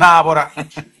mbona ntabora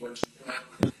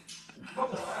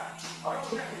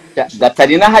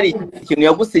Gatarina hari ikintu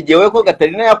yagusigiye ko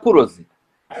Gatarina yakuroze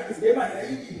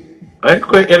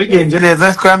ariko yabigenje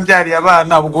neza ko yambyariye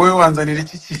abana ubwo we wanzanira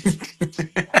iki kintu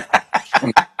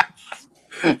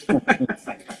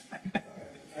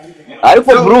ariko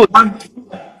Bruce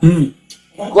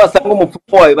ko wasanga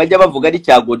umupfumu wawe bajya bavuga ari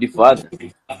cya Godfather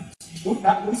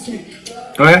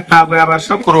ntabwo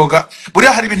yabasha kuroga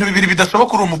buriya hari ibintu bibiri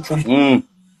bidashoboka uri umupfumu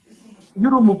iyo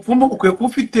uri umupfumu ukwiye kuba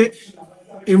ufite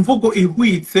imvugo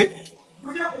ihwitse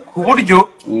ku buryo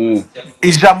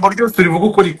ijambo ryose rivuga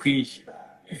uko rikwiye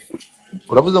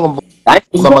uravuze ngo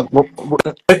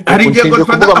hari igihe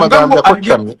amagambo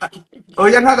akocamye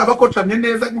oya ntabwo aba akocamye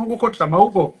neza nko gukocama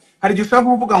ahubwo hari igihe ushaka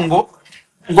kuvuga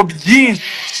ngo byinshi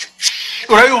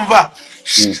urayumva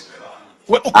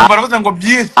ukumva aravuze ngo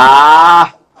byinshi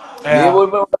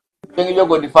niba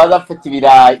Godfather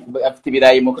afite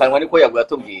ibirayi mu kanwa niko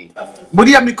yatubwiye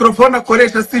buriya mikrofone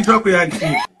akoresha sinshobora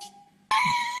kuyakira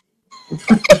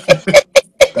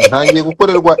ntangiye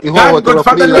gukorerwa ihohoterwa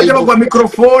kuri live bagwa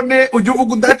mikrofone ujye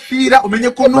uvuga udacira umenye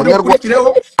ko nuri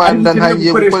gukurikireho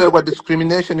ntangiye gukorerwa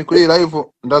discrimination kuri live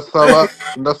ndasaba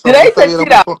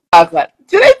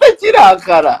kirahita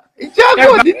kirakara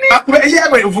icyagodi ni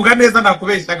yewe uvuga neza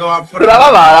nakubeshyaga wapfura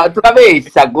turababara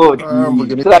turabeshya godi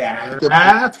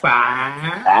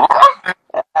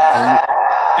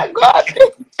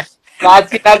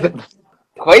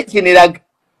twayikiniraga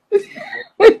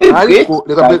ariko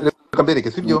reka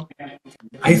mbereke sibyo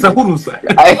ahise ahuruza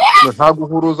ntabwo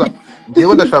uhuruza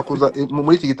njyewe ndashaka kuza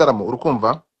muri iki gitaramo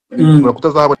urukumva ura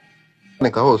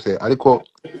kutazahaboneka hose ariko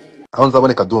aho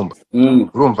nzaboneka Dumba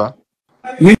urumva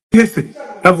mwese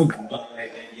ndavuga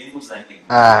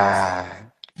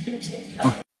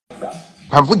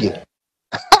ntavuge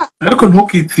ariko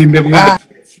ntukitsimbe mwana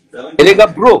erega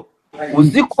bro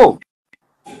uzi ko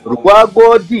rwa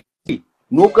godi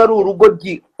nubwo ari urugo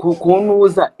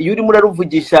kunuza iyo urimo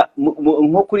uraruvugisha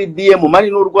nko kuri DM mani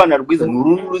n'urwana rwiza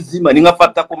n'uruntu ruzima ni nka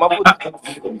Fatakumavuta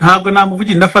ntabwo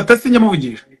namuvugira ndafata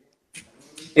sinyamuvugisha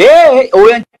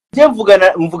oya nje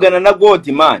mvugana na God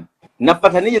man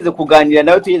nafata nigeze kuganira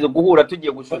nawe tugeze guhura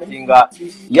tugiye gushutinga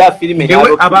ya filime ya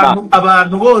yewe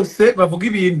abantu bose bavuga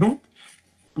ibintu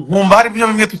nkumva hari byo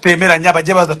bimwe tutemeranya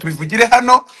bajye baza tubivugire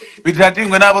hano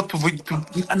bijadingwe nabo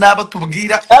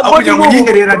tubwira aho kugira ngo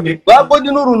nyihererane babodi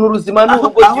n'uruntu ruzima n'ubwo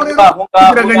kibaho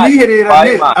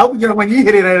aho kugira ngo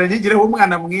nyihererane ngireho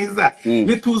umwana mwiza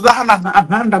bituza hana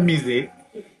nkandamize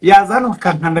yaza hano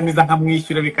kankandamiza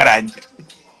nkamwishyura bikarangira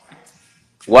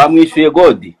wamwishyuye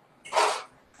godi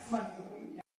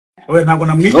we ntabwo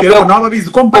namwishyuye ko nabo babizi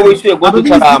ko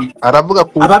aravuga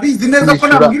ko ababizi neza ko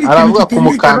nabwira ikintu aravuga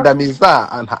kumukandamiza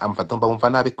amfata mbumva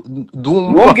nabi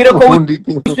Dumba ko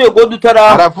wishyuye godi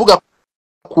utaramba aravuga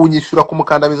kunyishyura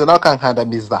kumukandamiza nawe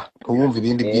akankandamiza uwumva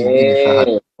ibindi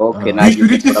by'ibishahara okay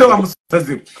nishyura iki se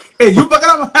wamusaze yumvaga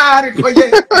amahari ko ye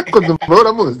ko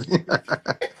Dumba muzi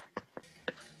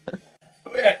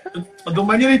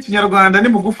Dumba nyine ikinyarwanda ni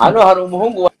mugufi hano hari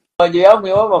umuhungu wanjye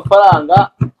yankuyeho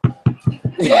amafaranga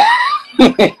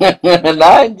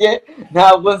nanjye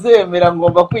ntabwo nzemera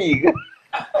ngomba kwiga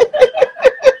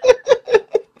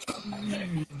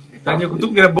tangiye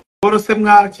kutubwira borose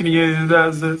mwakinnye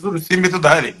z'urusimbi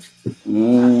tudahari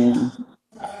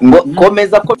ngo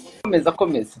komeza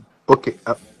okay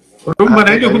urumva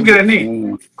nari kubwira ni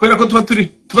kubera ko tuba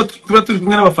turi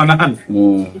kumwe n'abafana hano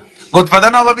ngo tufata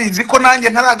nabo babizi ko nanjye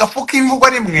ntari agafuka imvugo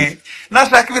rimwe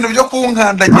nashaka ibintu byo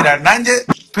kunkandagira nanjye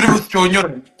turi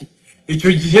busyonyore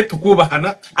icyo gihe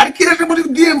tukubahana ariko iraje muri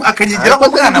DM akanyigira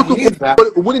ko mwana mwiza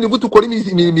ubu ni gute ukora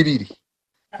imirimo ibiri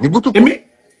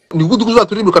ni gute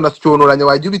uzaturimbika nasyonoranya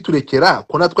wagiye ubiturekera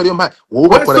ko natwe ariyo mpa wowe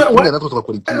bakora kimwe natwe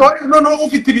tugakora iki no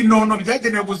ufite ibinono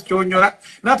byagenewe gusyonyora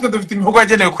natwe dufite imihogo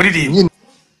yagenewe kuririmba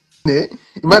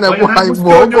Imana yaguhaye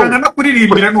umuhogo no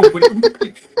kuririmbira n'ukuri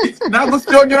ntabwo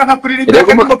syonyora nka kuririmbira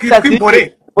kandi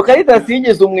kitwimore Mukarita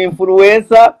singize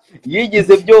umwinfluencer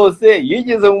yigize byose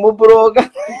yigize mu mubloga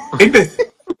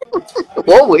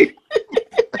wowe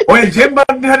jemba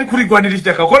ntari kurigwanira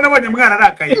ishyaka ko nabonye mwana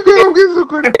arakaye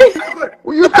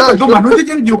uyu Dumba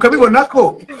ntugire igihe ukabibona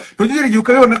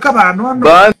ko abantu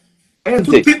hano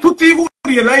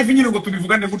tutihuriye live nyine ngo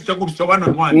tubivugane gutya bana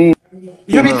ntwari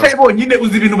iyo bicaye bonyine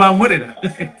uzi ibintu bankorera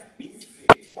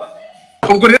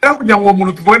ubwo rero kugira ngo uwo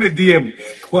muntu tuvugane DM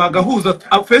twagahuza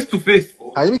face to face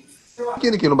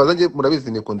ikindi kintu mbazange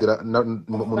murabizi nikundira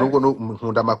nubwo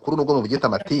nkunda amakuru nubwo mu byita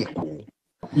amatiku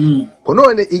ko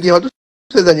none igihe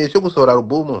wadusezanye cyo gusohora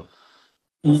album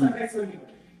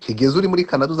kigeze uri muri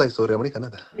Canada uzayisohorera muri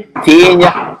Canada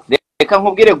tinya reka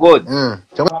nkubwire God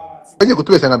cyangwa bagiye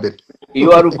kutubeshya nka mbere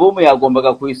iyo album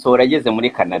yagombaga kuyisohora ageze muri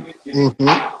Canada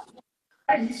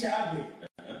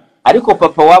ariko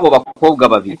papa wabo bakobwa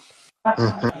babiri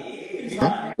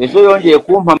ejo yongeye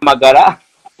kumpamagara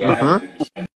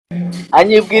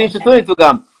anyibwira inshuti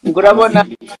tugamba ngo urabona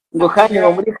ngo kandi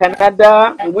ngo muri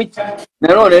Canada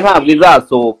nanone ntabwo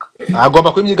izasohoka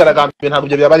agomba kwimyigaragambye ntabwo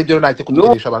ibyo byaba ari byo ntacyo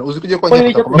kutugisha abantu uzi kujye ko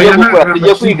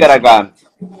tugiye kwigaragambya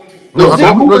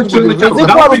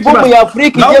album ya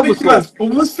Afrika igiye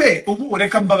gusohoka ubu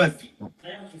reka mbabazi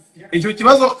icyo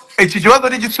kibazo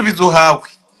ni igisubizo uhawe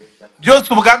byose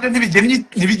ubwabyo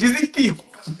ntibigize itiko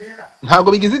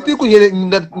ntabwo bigize itiko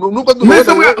nuko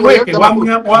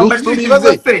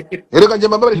erega njye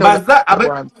mbabarisha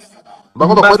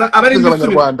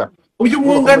abanyarwanda uyu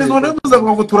mwunganizi wanavuze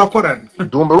ngo turakorana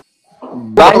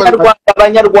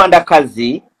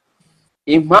Abanyarwandakazi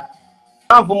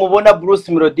impamvu mubona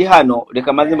Bruce Melody hano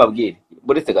reka maze mbabwire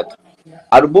buretse gato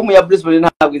album ya Bruce Melody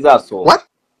ntabwo izasohoka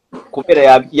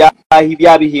kubera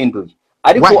yabihinduye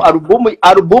ariko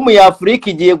album ya Afrika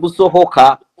igiye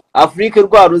gusohoka Afrika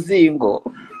rwa ruzingo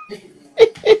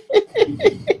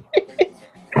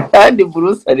kandi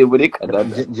Bruce ari muri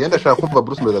Canada ngiye ndashaka kumva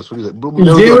Bruce Melody asubize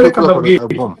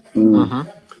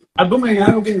album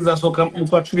yawe izasohoka mu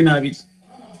kwa 12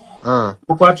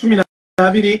 mu kwa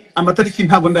 12 amatariki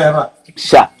ntago ndayaba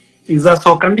sha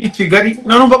izasohoka ndi Kigali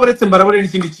nanumva baretse mbarabore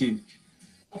n'ikindi kintu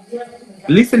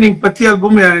listening party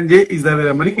album yanjye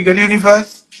izabera muri Kigali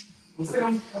Universe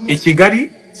i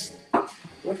Kigali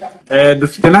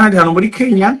dufite n'ahandi hano muri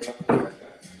Kenya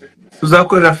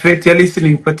tuzakorera fete ya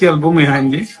listening party album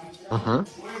yanjye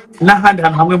n'ahandi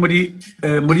hantu hamwe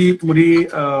muri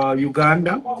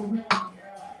Uganda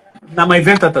n'ama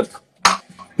event atatu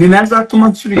ni nazatuma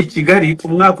nsubira i Kigali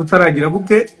umwaka utaragira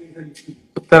gute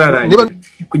utararangira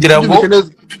kugira ngo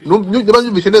niba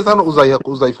nyumvise neza hano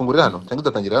uzayifungurira hano cyangwa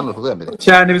uzatangira hano tuzayambere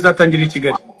cyane bizatangira i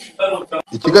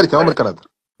Kigali cyangwa muri Canada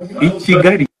i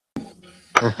Kigali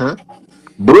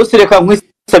Bruce reka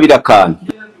nkwisabira akantu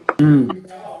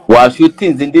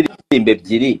washutinze indirimbo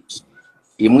ebyiri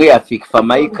imwe ya Fikfa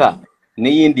Maika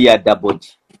n'iyindi ya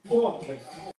Daboji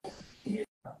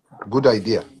good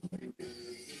idea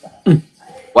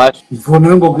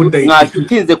Ivono ngo good idea.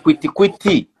 mwashutinze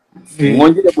kwiti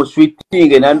mwongere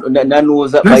mushutinge na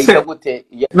nuza bayita gute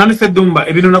none se Dumba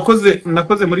ibintu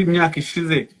nakoze muri imyaka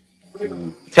ishize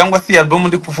cyangwa se album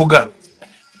ndi kuvuga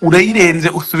urayirenze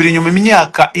usubira inyuma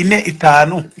imyaka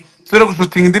 4-5 sura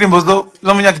gushutinga indirimbo zo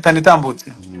mu myaka 5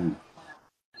 itambutse.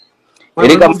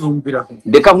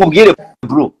 Reka nkubwire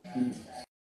bro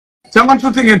cyangwa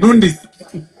nshutinge ntundi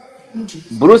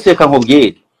Bruce reka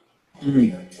nkubwire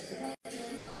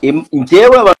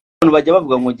njyewe abantu bajya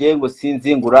bavuga ngo ngiye ngo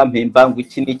sinzi ngo urampemba ngo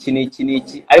iki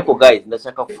n'iki ariko guys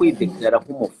ndashaka kwideklara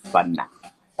nk'umufana.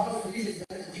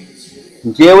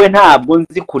 Njyewe ntabwo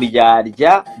nzi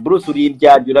kuryarya Bruce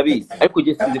uriryarya urabizi ariko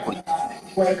ngiye sinzi kurya.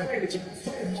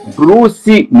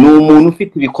 Bruce ni umuntu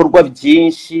ufite ibikorwa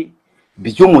byinshi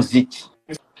by'umuziki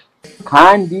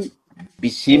kandi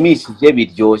bishimishije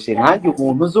biryoshye nkanjye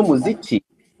umuntu z'umuziki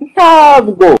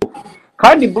ntabwo.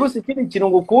 Kandi Bruce ikindi kintu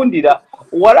ngukundira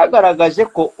waragaragaje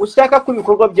ko ushaka ko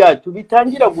ibikorwa byacu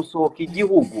bitangira gusohoka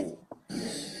igihugu.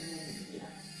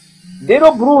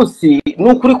 Rero Bruce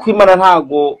nukuri kwimana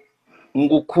ntago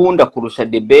ngukunda kurusha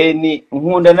Debeni,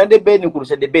 nkunda na Debeni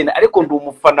kurusha Debeni ariko ndi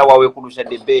umufana wawe kurusha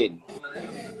Debeni.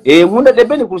 Nkunda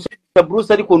Debeni kurusha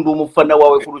Bruce ariko ndi umufana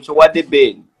wawe kurusha wa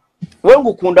Debeni. We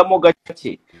ngukunda mo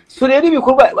gake. So rero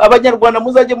ibikorwa abanyarwanda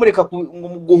muzaje mureka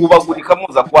guhubagurika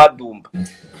muza kwa Dumba.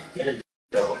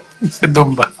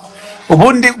 Dumba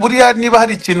ubundi buriya niba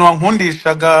hari ikintu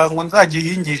wankundishaga ngo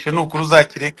nzagihingishe nukuri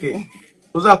uzakireke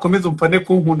uzakomeza umfane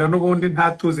kunkunda n'ubundi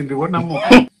ntatuzi mbibonamo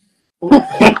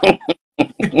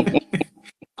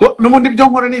ko n'ubundi byo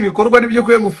nkora n'ibikorwa nibyo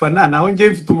kwe gufana naho ngiye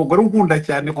mfite umugore unkunda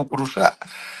cyane kukurusha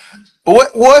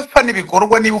wowe fana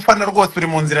ibikorwa niba ufana rwose uri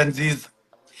mu nzira nziza.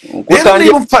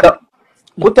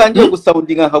 Gutangiye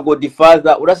gusoundinga nka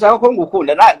Godfather urashaka ko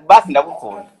ngukunda basi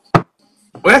ndagukunda.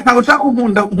 Oya ntabwo ushaka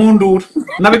nkundura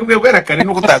nabikubwiye kwerekane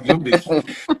nuko utabyumvise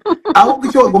ahubwo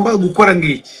icyo wagomba gukora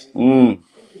ngiki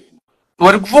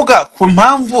wari kuvuga ku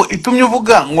mpamvu itumye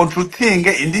uvuga ngo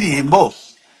nshutinge indirimbo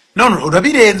none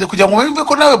urabirenze kugira ngo wumve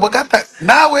ko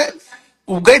nawe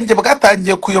ubwenge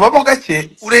bwatangiye kuyobamo gake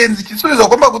urenze igisubizo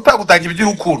agomba gutangira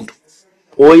iby'urukundo.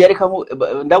 Oya reka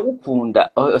ndagukunda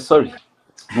sorry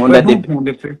nkunda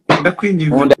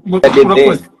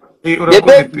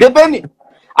Debeni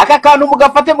aka kantu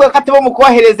mugafate mugakate bo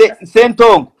mukohereze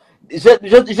Sentongo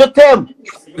je t'aime.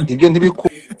 Ibyo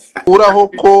ntibikuraho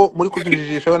ko muri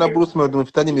kujijisha na Bruce Melody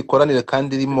mufitanye imikoranire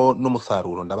kandi irimo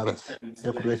n'umusaruro ndababaza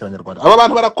yo kurwesha abanyarwanda. Aba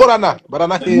bantu barakorana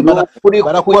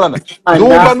barakorana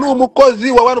Dumba ni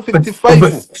umukozi wa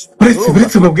 155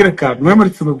 Bruce babwira kantu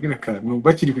babwira kantu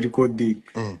bakiri kuri coding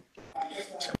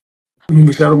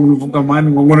n'umusharo umuntu uvuga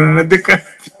mani ngo ngorana na Deka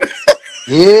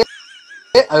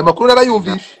ayo makuru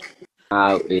narayumvishe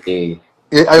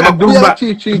ayo makuru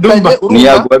yaracicikanye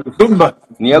Dumba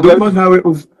nkawe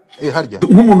harya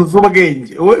nk'umuntu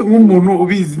uzubagenge wowe nk'umuntu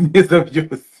ubizi neza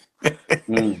byose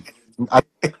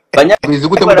bizi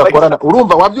gute mudakorana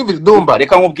urumva wabyumvise Dumba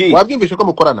reka nkubwiye wabyumvishe ko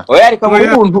mukorana oya reka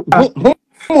umuntu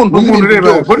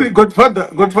ureba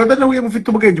Godfather nawe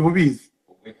ufite ubwenge bubizi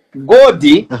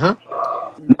Godi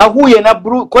nahuye na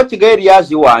ko Kigali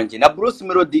yaje wanje na Bruce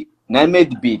Melody na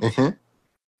Made Beat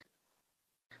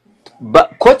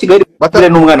ko Kigali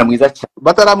n'umwana mwiza cyane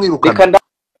bataramwirukana reka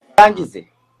ndangize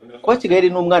ko Kigali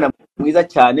n'umwana mwiza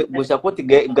cyane gusa ko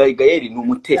Kigali ni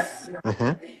umutesi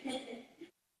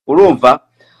urumva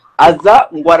aza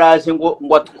ngo araje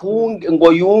ngo atwunge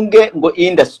ngo yunge ngo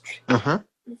industry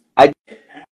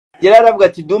agera aravuga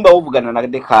ati Dumba wuvugana na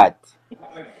Dekati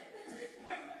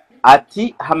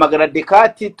ati hamagara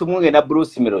Dekati tumwunge na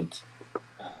Bruce Melody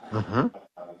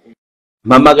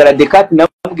mamagara Dekati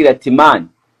namubwira ati man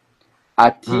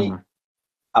ati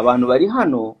abantu bari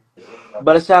hano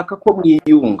barashaka ko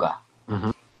mwiyunga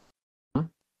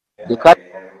Dekati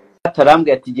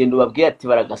atarambwe ati genda ubabwiye ati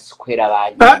baragaskwera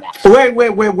abanyina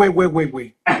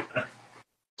we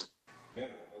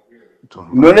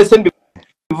none se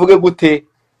mbivuge gute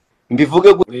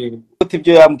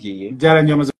ibyo yambwiye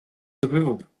byaranyamaze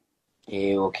kubivuga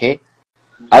okay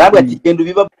arambwe ati genda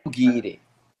ubibabwire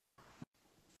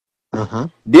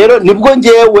rero nibwo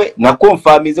ngewe na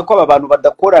confirmize ko aba bantu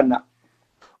badakorana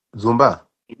Zumba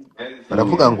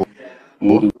baravuga ngo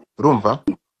urumva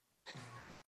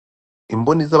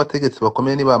imboni z'abategetsi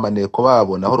bakomeye nibamaniye ko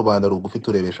babona aho Rwanda rugufi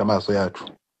turebesha amaso yacu.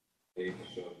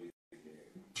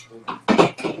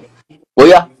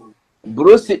 Oya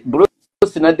Bruce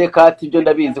na Dekati ibyo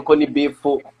ndabizi ko ni beef.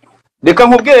 Reka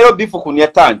nkubwire rero beef kuntu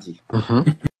yatangiye.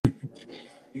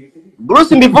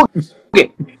 Bruce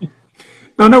mbivuge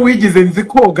none wigize nzi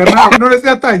koga none se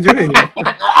yatangiye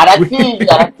aratinye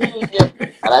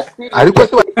ariko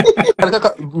se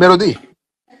Melody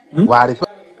wareka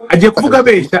agiye kuvuga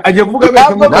abeshya nk'uko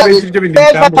abeshya ibyo bintu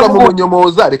tura bitambuka. mu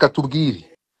bunyomoza reka tubwire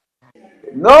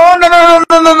No,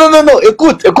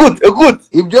 écoute.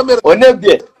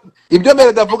 ibyo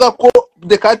mere ndavuga ko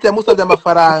Dekate yamusabye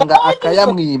amafaranga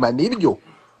akayamwima nibyo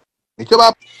nicyo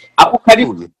ako kari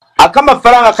bapfuye.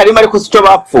 akamafaranga karimo ariko si cyo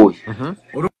bapfuye.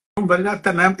 Urumva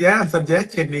yansabye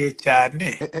yakeneye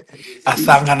cyane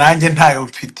asanga nanjye ntayo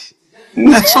mfite.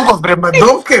 Nasuko vraiment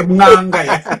donc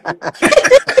mwangaya.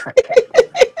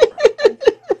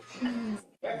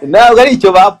 Ntabwo ari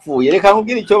icyo bapfuye, reka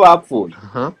nkubwire icyo bapfuye.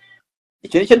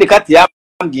 Icyo nicyo Dekate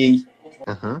yambwiye.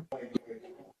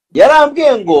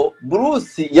 Yarambwiye ngo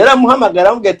Bruce yaramuhamagara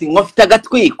amubwira ati ngo mfite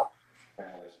agatwiko.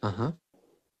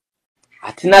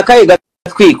 Ati nakaye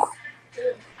gatwiko.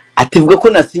 Ati vuga ko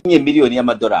nasinye miliyoni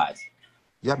y'amadolari.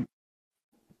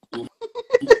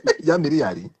 Ya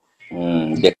miliyari.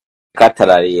 Dekate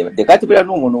arareba. Dekate buriya ni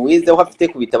umuntu wize aho afite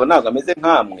ku bitabo ntabwo ameze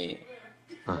nkamwe.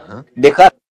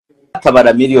 Dekate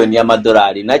atabara miliyoni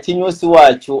y'amadolari na Kinyusi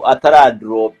wacu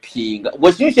ataradropinga.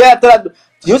 Ubwo Kinyusi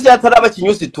yataraba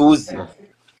Kinyusi tuzi.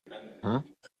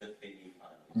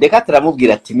 Dekate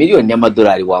aramubwira ati miliyoni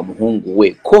y'amadolari wa muhungu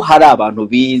we ko hari abantu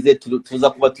bize tuza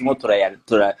kuba turimo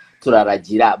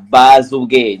turaragira bazi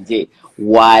ubwenge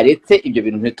waretse ibyo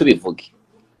bintu ntitubivuge.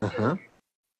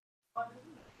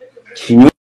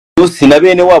 Kinyusi na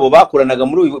bene wabo bakoranaga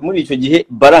muri icyo gihe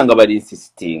baranga bari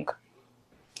insistinga.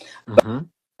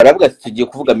 Baravuga ati tugiye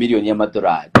kuvuga miliyoni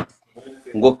y'amadolari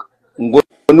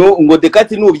ngo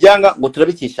Dekate nubyanga ngo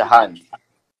turabikisha ahandi.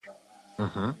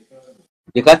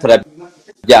 Dekate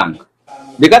arabyanga.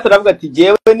 Dekate aravuga ati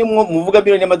jewe ni muvuga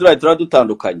miliyoni y'amadolari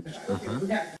turadutandukanye.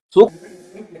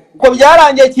 Ko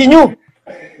byarangiye Kinyu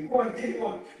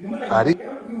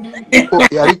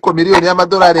ariko miliyoni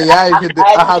y'amadolari yaje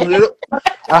ahantu rero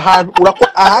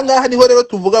ahangaha niho rero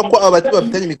tuvuga ko abati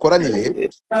bafitanye imikoranire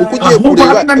kuko ugiye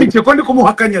kureba namice ko ndi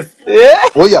kumuhakanya.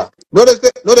 Oya none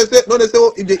se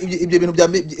ibyo bintu bya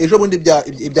ejo bundi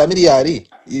bya miliyari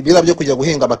ibira byo kujya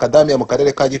guhinga makadamia mu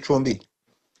karere ka Gicumbi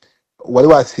wari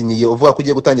wasinyiye uvuga ko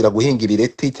ugiye gutangira guhinga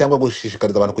ibireti cyangwa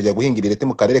gushishikariza abantu kujya guhinga ibireti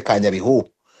mu karere ka Nyabihu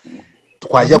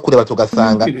twajya kureba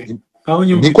tugasanga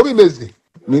niko bimeze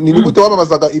ni gute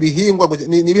wamamazaga ibihingwa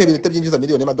nibihe birete byinjiza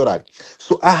miliyoni y'amadolari.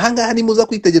 So ahangaha nimuza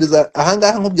kwitegereza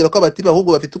ahangaha nkubwira ko abati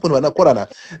bahubwo bafite ukuntu banakorana.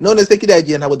 None se kiriya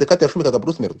gihe ntabwo Dekate yashumikaga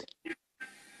Bruce Melody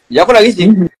yakoraga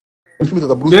iki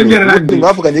yashumikaga Bruce Melody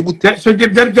mwavuganye gute cyo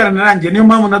byari byaranarangiye niyo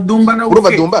mpamvu na Dumba na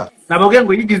urumva Dumba nababwiye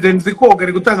ngo yigize nzi koga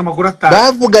ari gutanga amakuru atanu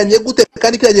bavuganye gute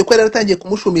kandi kiriya gihe ko yaratangiye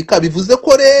kumushumika bivuze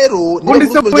ko rero ubundi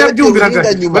se ko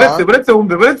yabyumviraga buretse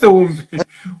wumve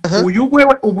uyu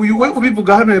we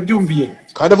ubivuga hano yabyumviye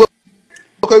kandi avuga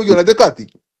ko yabibwiwe na Dekate.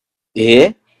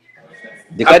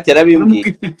 Dekate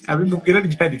yarabimbwiye abimubwira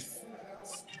ryari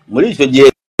muri icyo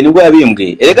gihe nibwo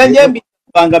yabimbwiye. Erega njye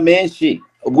mbanga menshi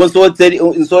ubwo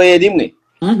nsohoye rimwe.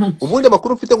 Ubundi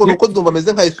amakuru mfite ngo nuko Dumba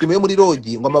ameze nka escrime yo muri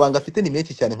rogi ngo amabanga afite ni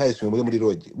menshi cyane nka escrime yo muri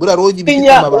rogi. Bura rogi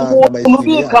bifite amabanga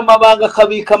umubika amabanga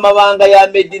kabika amabanga ya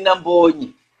Medina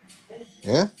Mbonyi.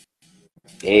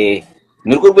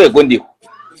 Nirwo rwego ndiho.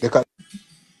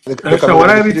 Reka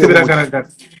warabitse biragaragara.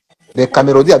 Reka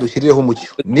Melody adushyirireho umucyo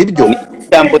nibyo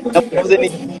Jambo navuze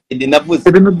ni navuze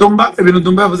ibintu Dumba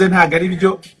yavuze ntago ari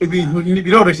byo ibintu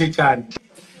biroroshye cyane.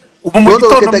 Ubu mu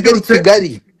gitondo mbyutse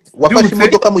Kigali wafashe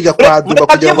imodoka mujya kwa Dumba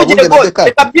kugira ngo abunge na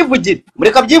Dekate.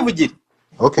 Mureka byivugire.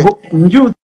 Okay.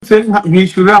 Mbyutse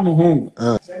nkishyurira muhungu.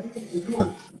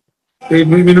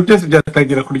 Ibintu byose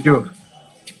byatangira kuryoha.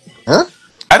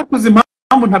 Ariko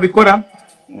impamvu ntabikora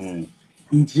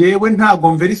njyewe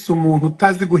ntago mverisa umuntu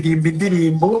utazi guhimba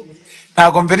indirimbo,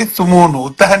 ntago mverisa umuntu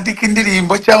utandika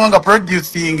indirimbo cyangwa nga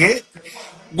producing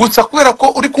gusa kubera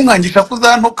ko uri kunkangisha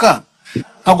kuzantuka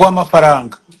nkaguha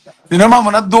amafaranga. Niyo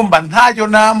mpamvu na Dumba ntayo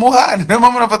namuha, niyo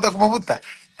mpamvu na Fatakumavuta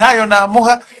ntayo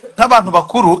namuha. Nk'abantu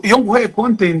bakuru iyo nguhaye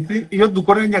content iyo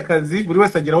dukoranye akazi buri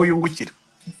wese agira aho yungukira.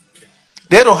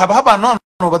 Rero haba abantu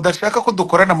badashaka ko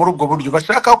dukorana muri ubwo buryo,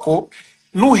 bashaka ko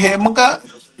nuhembwa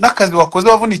n'akazi wakoze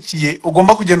wavunikiye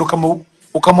ugomba kugenda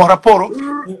ukamuha raporo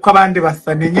uko abandi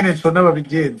basane nyine cyo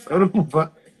n'ababigenza.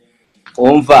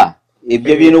 Umva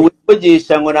ibyo bintu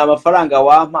wivugisha ngo ni amafaranga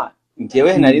wampa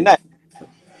njyewe nari nayo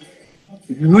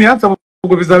nuyanza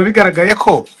ubwo bizaba bigaragaye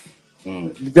ko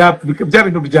bya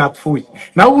bintu byapfuye.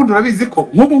 Nawe ubundi urabizi ko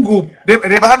nk'ubu ngubu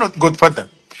reba hano Godfather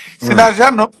sinaje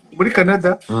hano muri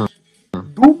Canada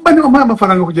Dumba niwe mpaye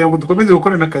amafaranga kugira ngo dukomeze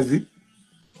gukorana akazi.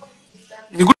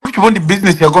 Ni gutyo ubundi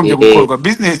business yagombye gukorwa.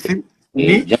 Business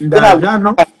ni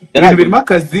ndajano ibintu birimo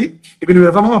akazi, ibintu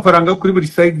biravamo amafaranga kuri buri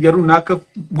side ya runaka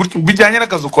gutyo bijyanye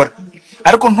n'akazi ukora.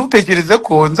 Ariko ntutekereze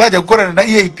ko nzajya gukorana na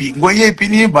EAP ngo EAP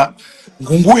nimba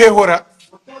ngo nguhehora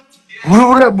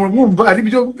mwumva ari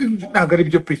byo ntabwo ari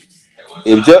byo pe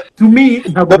ibyo to me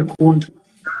ntabwo bikunda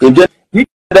ibyo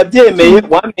ndabyemeye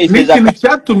wamesheje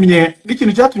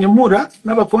n'ikintu cyatumye mpura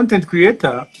n'aba content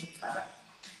creator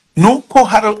nuko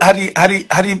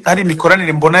hari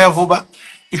imikoranire mbona ya vuba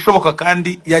ishoboka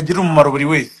kandi yagira umumaro buri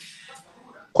wese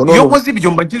iyo nkoze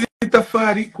ibyo mba ngize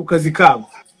itafari ku kazi kabo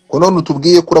ko none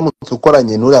utubwiye ko uramutse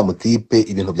ukoranye n'uriya mutipe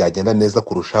ibintu byagenda neza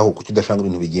kurushaho kuki udashanga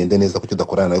ibintu bigende neza kuki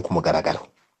udakorana nawe ku mugaragaro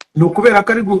ni ukubera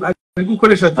ko ari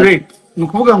gukoresha trade ni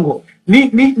ukuvuga ngo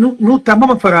nutamba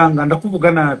amafaranga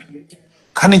ndakuvuga nabi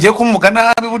kandi ngiye kumuvuga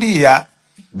nabi buriya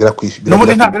birakwishyura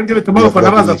n'ubundi ntabwo ari byo bituma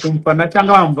abafana baza kumfana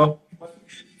cyangwa bamvaho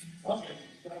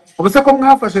ubuse ko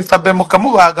mwafashe sabe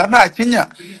mukamubaga nta kinya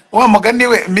wa mugani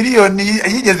we miliyoni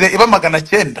yigeze iba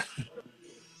 900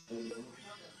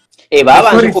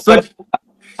 babanje gukora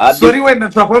sorry wenda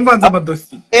twakora mbanza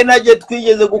amadosi enaje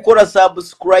twigeze gukora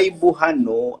subscribe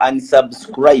hano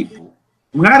unsubscribe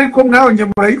mwari ko mwahonye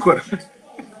murayikora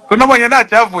ko nabonye nta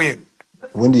cyavuye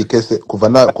ubundi iyi kese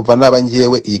kuva naba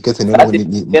ngiyewe iyi kese niyo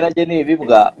enaje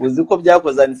nibibwa uzi ko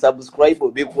byakoze unsubscribe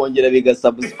bikongera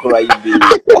bigasubscribe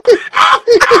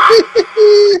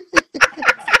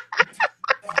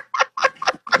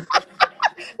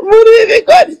muri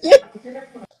bikorye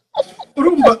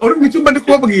urumva icyumba ndi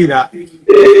kubabwira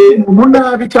umuntu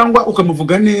nabi cyangwa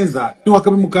ukamuvuga neza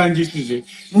ntiwakabimukangishije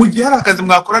mu gihe hari akazi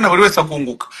mwakorana buri wese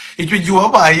akunguka icyo gihe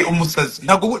wabaye umusazi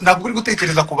ntabwo uri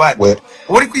gutekereza ku bandi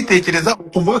uri kwitekereza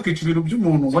ukumva wakica ibintu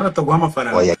by'umuntu ubona ataguha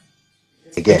amafaranga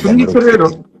icyo rero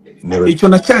icyo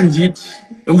nacyangiye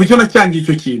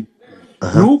icyo kintu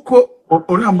ni uko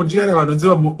uriya mujyi abantu nzi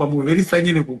bamubera isa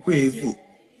nyine ku kwezi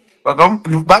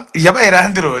yabaye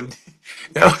landlord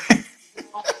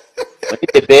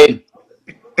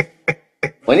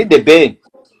Wani the ben.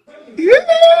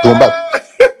 Dumba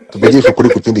tuvugisha ukuri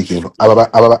ku kindi kintu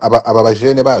aba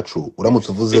bajene bacu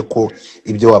uramutse uvuze ko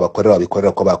ibyo wabakorera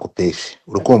wabikorera ko bakupeshe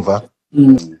urukumva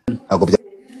ntabwo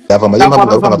byava amaye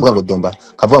mpamvu bavuga ngo Dumba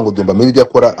kavuga ngo Dumba ibyo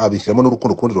akora abishyiramo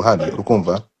n'urukundo kundi ruhande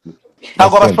urukumva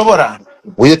ntabwo bashobora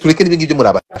oya tureke n'ibingi byo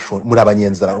muri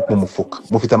abanyenzara mu mufuka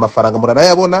mufite amafaranga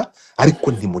muranayabona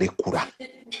ariko ntimurekura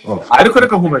ariko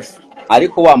reka nkubaze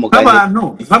ariko wa mugani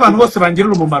nk'abantu bose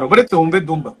bangirira umumaro buretse wumve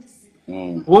Dumba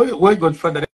wowe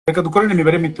Godfather reka dukorane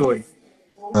imibare mitoya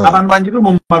abantu bangirira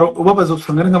umumaro ubabaza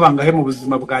usanga ari nk'abangahe mu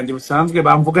buzima bwanjye busanzwe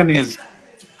bamvuga neza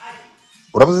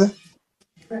uravuze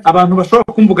abantu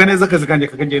bashobora kumvuga neza akazi kanjye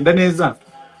kakagenda neza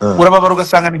urababara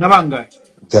ugasanga ni nk'abangahe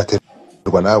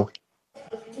byaterwa nawe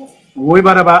wowe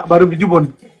barubyo ubona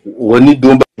uwo ni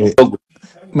Dumba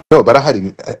no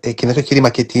barahari ikintu kiri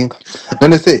marketing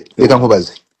none se reka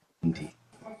nkubaze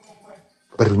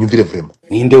bari unyumvire vraiment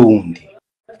ninde wundi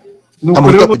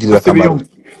amuta kugira akamaro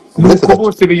nuko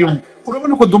bose biyumva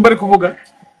urabona ko Dumba ari kuvuga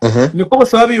niko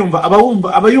bose babiyumva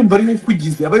abayumva ari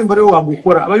kugize abayumva ari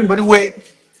wagukora abayumva ari we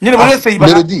nyine buri wese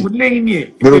yibaha muri lenye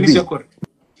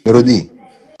melody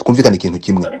twumvikana ikintu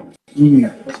kimwe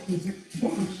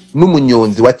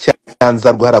n'umunyonzi wa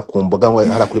Cyanza rwara ku mboga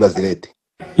hara kuri bazirete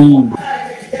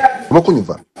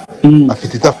kunyumva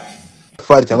afite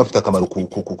itafari cyangwa afite akamaro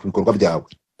ku bikorwa byawe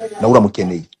nawe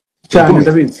uramukeneye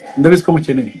cyane ndabizi ko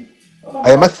mukeneye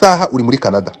aya masaha uri muri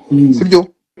Canada sibyo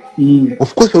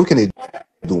of course ukeneye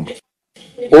Dumba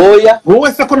oya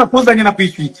wowe se ko nakuzanye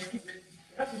nakwishyuye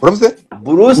uravuze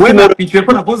Bruce nakwishyuye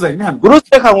ko nakuzanye hano Bruce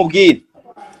reka nkubwire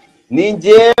ni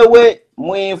njyewe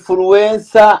mu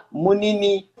influencer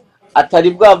munini atari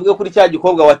bwavuge kuri cya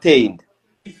gikobwa wateye inda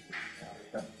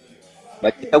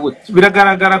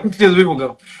biragaragara ko utigeze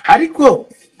ubivugaho ariko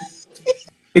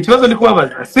ikibazo ni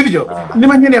kubabaza sibyo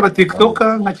niba nkeneye aba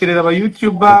tiktoker nkakenera aba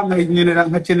youtuber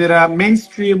nkakenera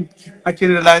mainstream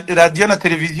nkakenera radio na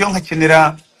televiziyo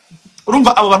nkakenera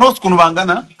urumva abo bantu bose ukuntu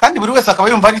bangana kandi buri wese akaba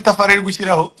yumva ari itafari ari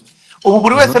gushyiraho ubu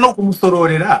buri wese no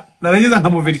kumusororera narangiza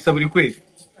nkamuverisa buri kwezi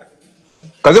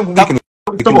kaze nkubwike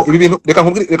ibi bintu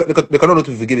reka none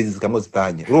tuvuge bizikamwe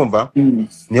zitanye urumva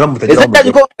niba mutagira ese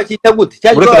cyagiko bakita gute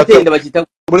cyagiko batenda bakita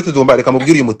uretse Dumba reka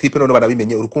mubwire uyu mutipe none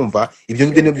banabimenye urukumva ibyo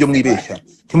ngibyo nibyo mwibeshya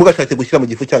ntimugashake gushyira mu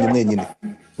gifu cyanyu mwenyine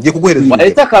ngiye kuguhereza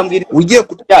leta kambwira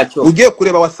ugiye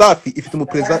kureba Wasafi ifite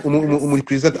umuri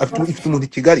president ifite umuntu i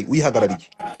Kigali uyihagarariye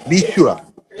bishyura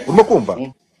urimo kumva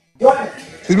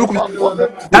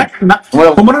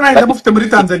kumura nayo mufite muri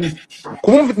Tanzania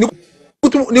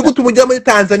ni gute umujya muri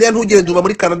Tanzania ntugire Dumba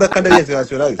muri Canada kandi ari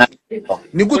international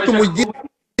ni gute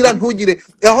umugira ntugire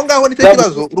aho ngaho nicyo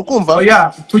kibazo urukumva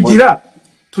oya tugira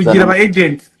aba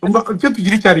agent umva cyo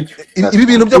tugira icyari cyo ibi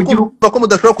bintu byo kumva ko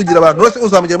mudashobora kugira abantu bose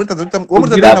uzamugira muri Tanzania uwo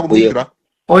muri Tanzania ntabwo mwishyura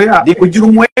oya ugira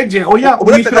umweje oya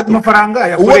umwishyura ku mafaranga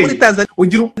uwo muri yakoreye Tanzania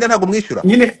ugira ntabwo mwishura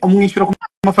nyine umwishyura ku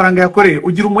mafaranga yakoreye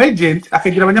ugira umu agent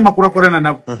akagira abanyamakuru akorana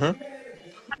nabo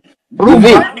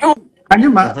urumva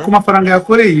hanyuma ku mafaranga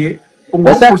yakoreye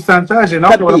umuha pourcentage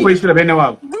nawe ukabona ko yishyura bene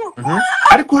wabo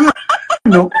ariko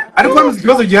hano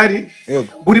ikibazo gihari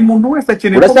buri muntu wese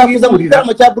akeneye ko urashaka kuza mu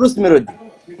gitaramo cya Bruce Melody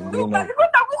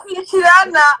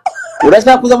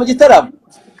urashaka kuza mu gitaramo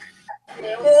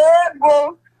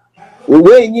yego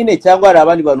wenyine cyangwa hari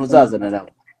abandi bantu uzazana nabo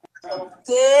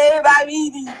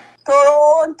babiri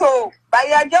Toronto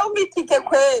bayajya umitike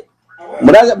kwe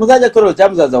muzajya Toronto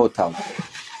cyangwa muzaza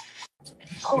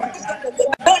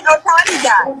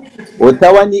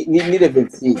Ottawa ni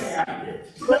 26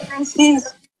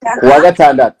 kuwa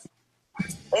gatandatu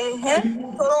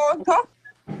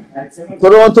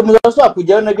Toronto muzashobora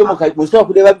kujyayo nabyo mushobora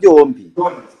kureba byombi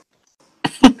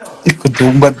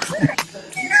Dumba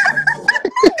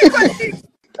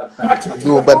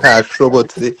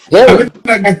ntashobotse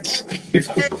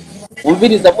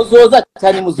umviriza muzoza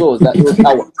cyane muzoza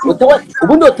Ottawa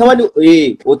ubundi Ottawa ni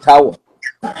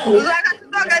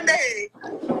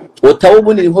Ottawa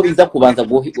ubundi niho biza kubanza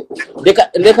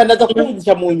reka ndaza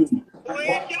kuvugisha mu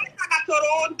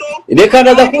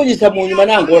nyuma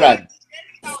nta ngorane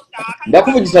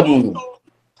ndakuvugisha mu nyuma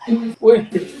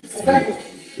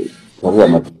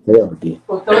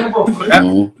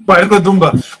ariko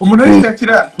Dumba umuntu wese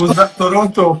yakira kuza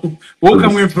Toronto wowe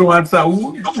ukamwinfluensa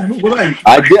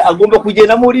agomba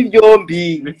kugenda muri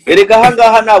byombi erega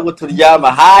ahangaha ntabwo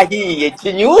turyama hahiye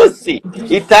kinyusi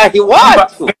itaha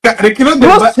iwacu reka ino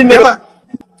Dumba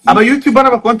aba YouTuber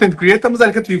n'aba content creator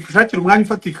muzareka tuyifashakira umwanya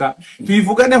ufatika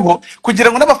tuyivuganeho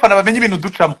kugira ngo n'abafana bamenye ibintu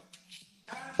ducamo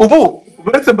ubu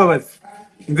uretse Mbabazi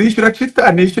ndishyura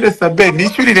Chita nishyure Sabe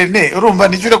nishyure Rene urumva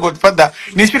nishyure Godfather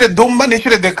nishyure Dumba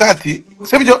nishyure Dekati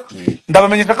sibyo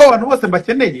ndabamenyesha ko abantu bose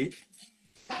mbakeneye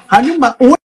hanyuma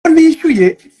uwo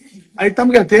nishyuye ahita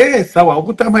ambwira ati sawa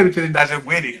ubwo utampaye ibiceri ndaje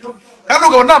guhereka kandi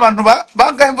ubwo n'abantu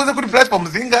bangahe mvuze kuri platform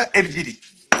zinga ebyiri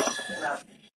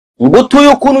ngutuye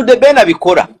ukuntu The Ben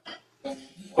abikora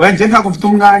wanje ntabwo mfite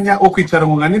umwanya wo kwicara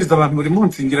ngo nganiriza abantu buri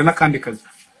munsi ngira n'akandi kazi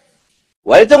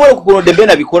waretse ngo ukuntu The Ben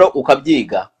abikora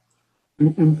ukabyiga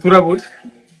turabura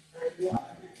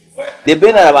The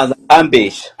Ben arabanza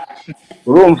akambesha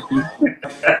urumva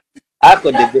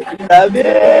ako The Ben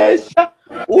arabesha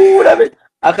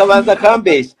akabanza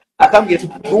akambesha akambwira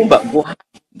Dumba ngo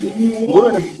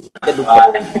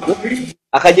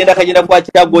akagenda kwa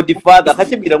cya Godfather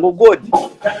akakibwira ngo God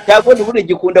cyangwa ni buri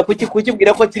gikunda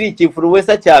kukibwira ko kiri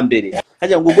ikifluencer cya mbere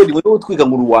hajya ngo God we utwiga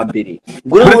ngo uwa mbere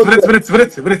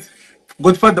buretse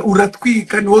Godfather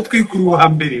uratwika ni wo twikuru wa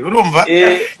mbere urumva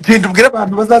genda ubwira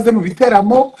abantu bazaze mu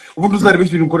biteramo ubundi uzarebe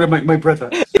ibintu ukora my brother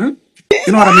you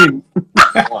know what I mean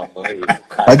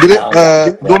agire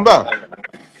Dumba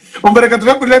umbereka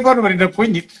tuve kuri live hano barinda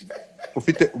kunyica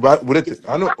ufite buretse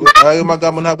hano ayo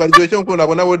magambo ntabwo aryoshye cyo ngo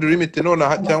nabona word limit none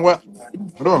cyangwa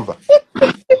urumva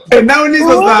nawe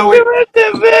nizo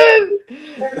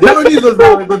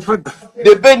zawe Godfather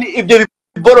The Ben ibyo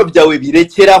biboro byawe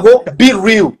birekeraho be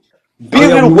real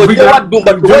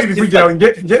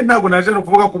ntabwo naje no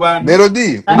kuvuga ku bantu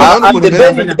Melody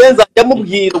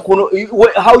yamubwira ukuntu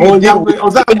how you deal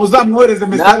uzamwohereze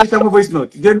message cyangwa voice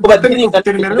note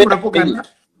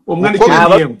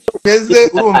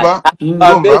urumva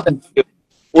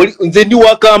nze ndi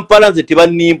wa Kampala nze tiba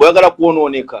nimbo yagara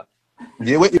kuononeka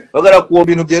yewe bagara ku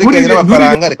bintu byerekanye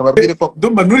n'amafaranga reka babwire ko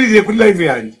Dumba nuririye kuri live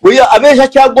yanjye oya abesha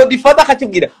cya Godfather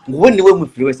akakibwira ngo ni we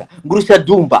mufluencer ngurusha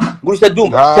Dumba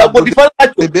cya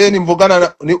Godfather The Ben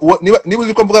mvugana niba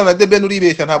uzi ko mvugana na The Ben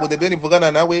uribeshya ntabwo The Ben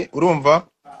mvugana nawe urumva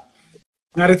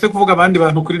mwaretse kuvuga abandi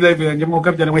bantu kuri live yanjye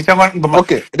mwuka byanwe cyangwa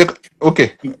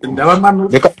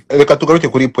reka tugaruke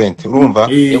kuri point urumva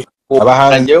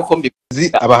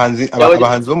abahanzi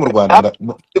bo mu Rwanda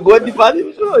Godfather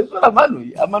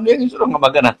amanuye nk'ishuro nka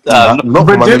 500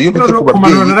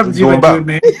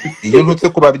 iyo ntutse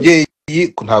ku babyeyi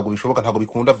ntabwo bishoboka ntabwo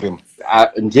bikunda vraiment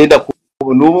ngenda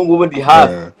n'ubu ngubu ndi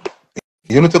hafi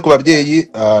iyo ntutse ku babyeyi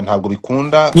ntabwo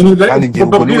bikunda kandi ngiye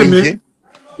ngo niwe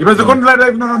ibaze ko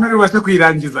live none rwase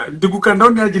kwirangiza ndigukanda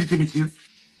aho ntiyagira ikintu cyiza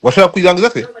washaka kwirangiza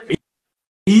se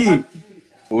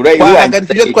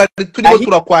urayirangiza twari turimo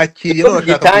turakwakiriye none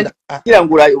urashaka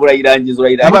urayirangiza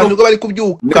abantu ngo bari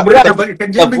kubyuka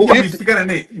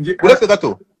uretse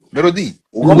gato Melody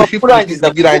ugomba kurangiza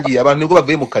birangiye abantu ngo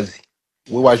bavuye mu kazi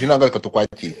we waje nanga reka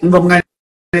tukwakire umva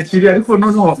mwanyakiriye ariko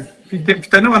noneho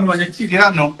mfite n'abantu banyakiriye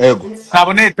hano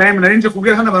ntabone time narinje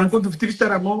kubwira hano abantu ko dufite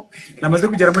ibitaramo namaze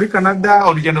kugera muri Canada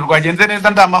urugendo rwagenze neza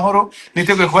ndamahoro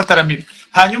niteguye kubataramira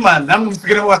hanyuma namwe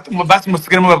musigire mu basi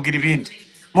musigire mubabwira ibindi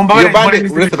Mumbabare iyo bande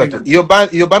nkore uretse gato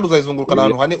n'izindi. iyo bande uzayizungurukana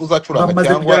ahantu hane uzacuranga Bamaze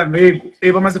cyangwa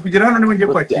kugera bamaze kugera hano niwe ngiye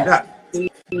kwakira.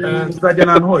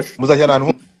 Tuzajyana ahantu hose. muzajyana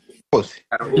ahantu hose.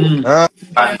 Mm. Ah,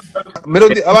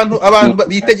 melody abantu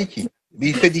bitege iki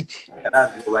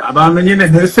Abantu nyine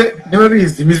ntese niba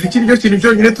bizi imiziki niyo kintu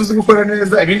cyonyine tuzi gukora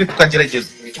neza, ibindi tukagerageza.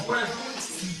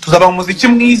 Tuzaba mu muziki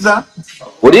mwiza.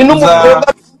 uri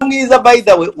n'umubloga mwiza, by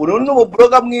the way, uri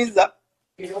n'umubloga mwiza.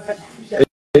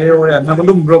 Oya, ntabwo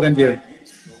ndi umubloga njyewe.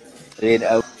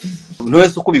 Buri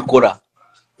wese uko ubikora.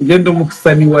 Ngende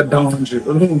umusani wa danger.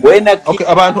 We na okay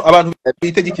abantu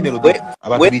bitege iki melody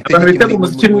abantu bitege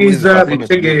umuziki mwiza,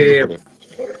 bitege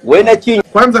we na kinyo.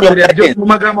 kwanza mbere ya mu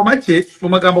magambo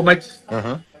make.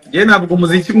 Ye ntabwo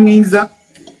umuziki mwiza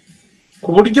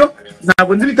ku buryo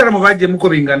ntabwo nzi ibitaramo bagiye muko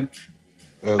bingana.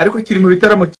 Ariko kiri mu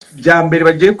bitaramo bya mbere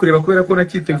bagiye kureba kubera ko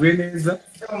nakiteguye neza.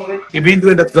 Ibindi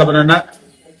wenda tuzabonana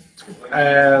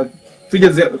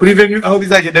tugeze kuri venue aho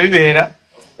bizagenda bibera.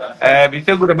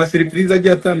 Bitegura ama surprise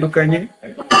agiye atandukanye.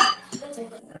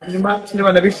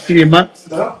 Niba nabishima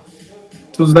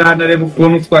tuzanareba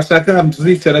ukuntu twashaka ahantu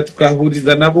tuzicara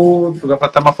tukahuriza nabo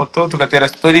tugafata amafoto tugatera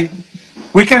story.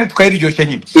 Weekend tukayiryoshya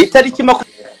nyine. Itariki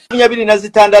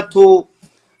 26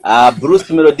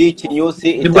 Bruce Melody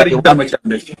Kinyusi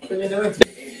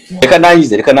reka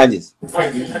nangize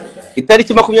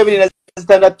itariki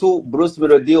 26 Bruce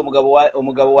Melody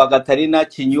umugabo wa Gatarina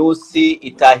Kinyusi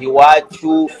itahi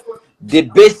wacu, the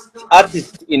best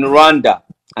artist in Rwanda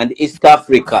and East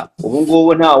Africa. Ubu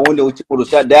ngubu nta wundi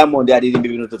ukikurusha. Diamond aririmba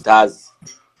ibintu tutazi.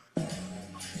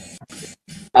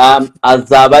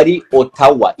 Azaba ari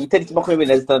Ottawa itariki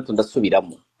 26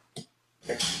 ndasubiramo.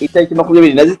 Itariki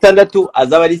 26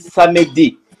 azaba ari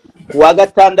Samedi, kuwa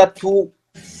gatandatu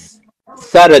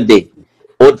Saturday,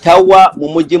 Ottawa mu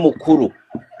mujyi mukuru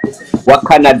wa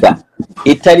Canada.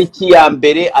 Itariki ya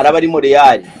mbere araba ari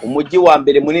Montreal, umujyi wa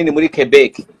mbere munini muri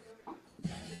Quebec.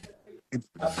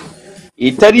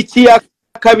 Itariki ya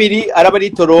kabiri araba ari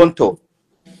Toronto.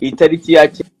 Itariki ya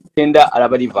 9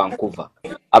 araba ari Vancouver.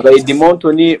 Aba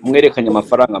Edmonton mwerekanye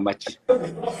amafaranga make.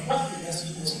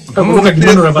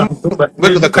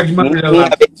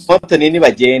 Ni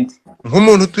bagende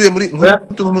nk'umuntu utuye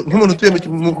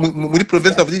muri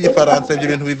province avuga igifaransa, ibyo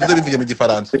bintu bivuze bivuye mu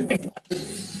gifaransa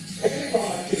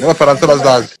n'abafaransa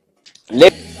bazazi.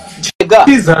 Mbega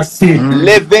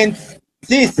le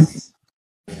 26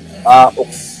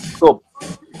 octobre,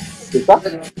 c'est ça,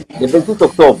 le 26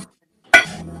 octobre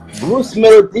Bruce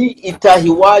Melody itahi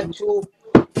wacu,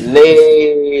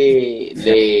 les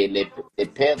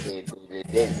pères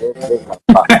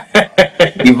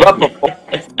il va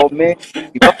performer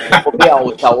à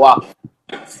Ottawa.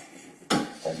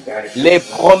 Le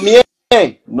 1er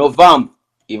novembre,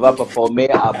 il va performer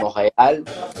à Montréal.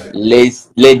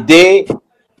 Le 2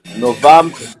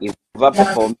 novembre, il va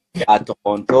performer à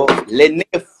Toronto. Le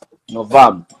 9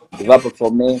 novembre, il va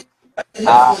performer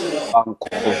à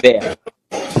Vancouver.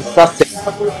 Ça, c'est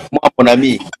moi, mon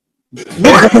ami.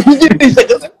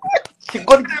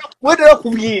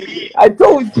 I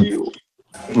told you.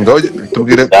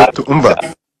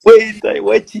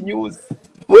 Wait news.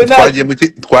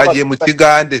 Twagiye mu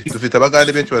Kigande, dufite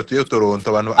abagande benshi batuye Toronto,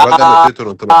 abagande batuye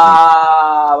Toronto.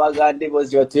 Abagande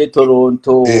bose batuye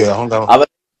Toronto. Aho ngaho.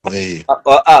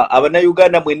 Abana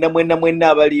Uganda mwena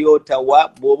abali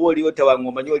Ottawa, bobo oli Ottawa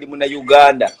ngomanyi oli muna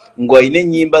Uganda. Ngo ine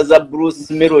nyimba za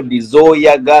Bruce Melody zo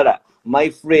yagala.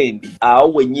 My friend,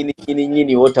 awe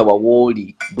nyini Ottawa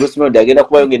woli. Bruce Melody agenda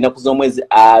kuba yongera kuzo mwezi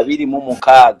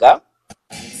 26.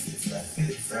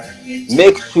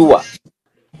 Make sure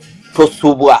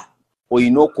tosubwa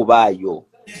oyino kubayo.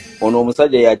 Ono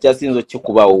omusajja yakyasinzo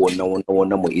kikubawo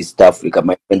wonna mu East Africa.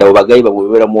 My friend, abo bagayi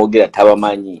babwera mwogera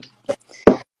tabamanyi.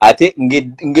 Ate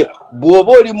nge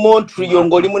bwoba oli Montreal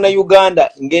ngoli muna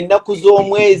Uganda ngenda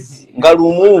kuzomwezi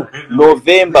ngalumu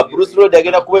November, Bruce Melody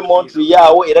agenda kuba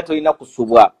Montreal era tolina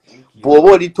kusubwa.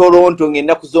 Bwoba oli Toronto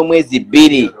ngenda kuzomwezi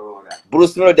 2,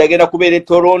 Bruce Melody agenda kubeera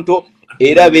Toronto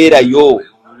era beerayo.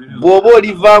 Bwoba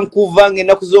oli Vancouver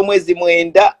ngenda kuzomwezi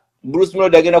 9, Bruce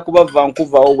Melody agenda kuba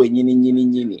Vancouver owe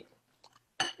nyini.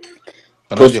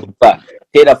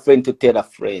 Tell a friend to tell a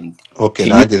friend. Okay,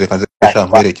 nanjye reka nze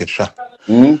nkwerekesha.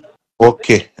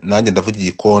 Okay, nanjye ndavuga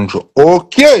igikonjo.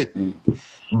 Okay.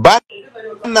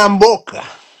 Bana mboka.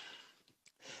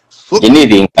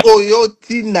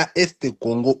 Oyoti na Este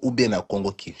Congo ube na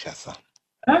Congo Kinshasa.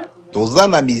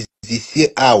 Tozana musicien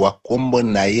awa kombo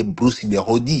naye Bruce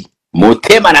Melody.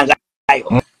 Motema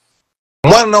nangayo.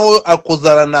 Mwana oyo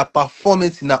akozala na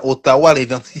performance na Ottawa le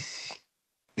 26.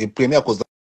 Le premier akozala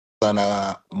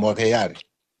na Montréal.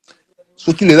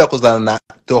 Soki leza akozala na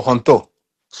Toronto.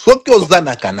 soki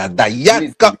ozana Canada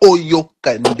yaka oyo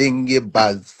kandenge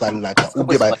bazalaka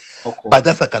ube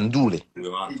badasa kandule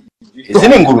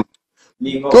izini nguru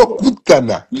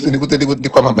tokutana ndi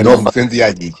kwa mama ni msenzi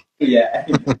yaji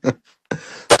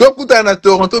tokutana na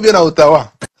Toronto bien na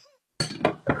Ottawa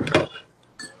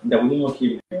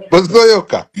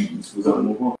bozoyoka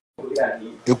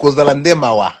ekozala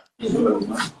ndema wa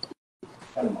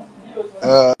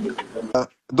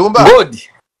Dumba God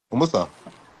umusa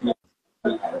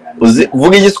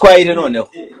uvuga igiswahili noneho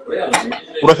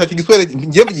urashaka igiswahili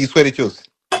ngiye mvuga igiswahili cyose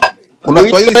kuna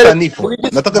Swahili sanifu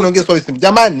nataka niongee Swahili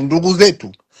jamani ndugu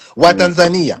zetu wa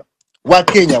Tanzania wa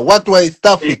Kenya watu wa East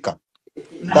Africa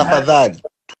tafadhali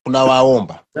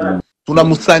tunawaomba tuna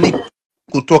msanii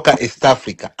kutoka East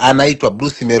Africa anaitwa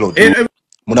Bruce Melody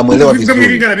mnamuelewa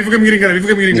vizuri bivuge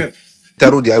mwiringana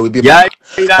tarudi I will be back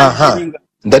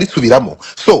ndarisubiramo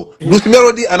so Bruce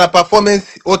Melody ana performance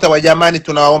Ottawa jamani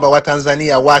tunawaomba wa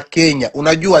Tanzania wa Kenya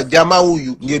unajua jamaa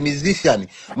huyu ndiye musician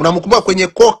mnamkumbuka kwenye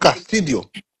Coca studio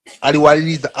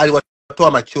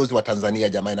aliwatoa machozi wa Tanzania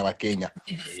jamani na wa Kenya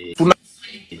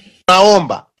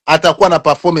tunaomba atakuwa na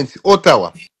performance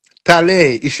Ottawa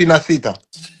tarehe 26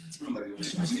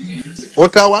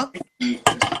 Ottawa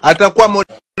atakuwa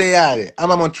Montreal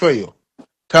ama Montreal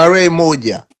tarehe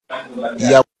 1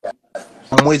 ya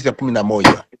mwezi wa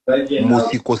 11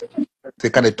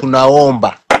 musikosekane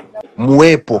tunaomba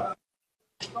muwepo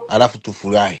alafu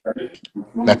tufurahi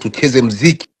na tucheze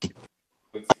mziki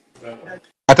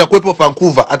atakuwepo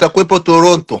Vancouver atakuwepo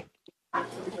Toronto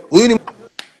huyu ni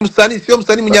msanii sio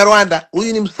msanii Mnyarwanda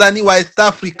huyu ni msanii wa East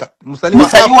Africa msanii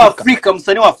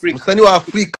wa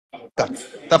Afrika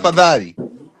tafadhali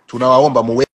tunawaomba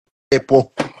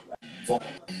muwepo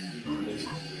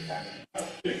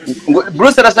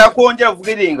Bruce arashaka kuongera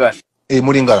kuvugiringa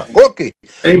muringana okay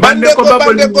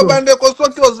bandeko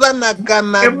soki ozana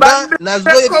Canada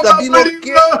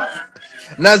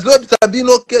nazo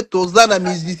sabino ke tozana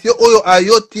musicien oyo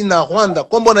ayoti na Rwanda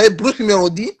kombo na Bruce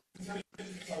Melody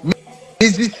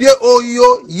musicien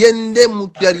oyo yende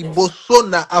mutu ya liboso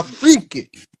na Afrique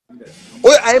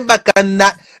oyo ayembaka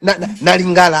na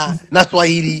Lingala na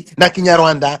Swahili na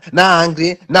Kinyarwanda na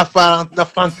Anglais na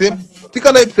français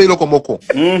tika na epselo komoko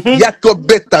ya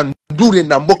tobeta ndure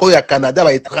na mboka oyo ya Canada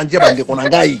ba étranger bandeko na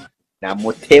ngai na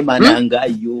motema na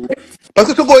ngai yo parce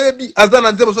que soko yebi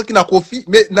azana nzebo soki na kofi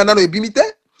mais nanano ebimite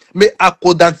mais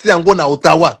akodansi yango na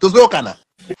Ottawa tozoyokana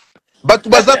batu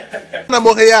baza na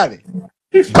Montréal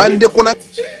bandeko na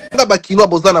nga bakino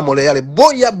boza na Montréal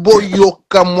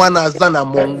boyoka mwana azana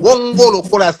mongongo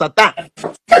lokola ya satan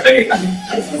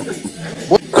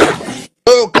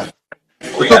boyoka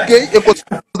okay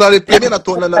ekozala le premier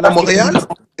na Montréal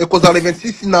ekozala le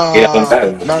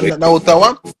 26 na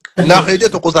Ottawa na rede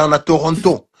tokozala na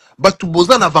Toronto batu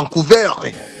boza na Vancouver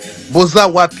boza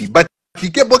wapi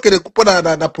batike bokele kupo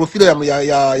na profile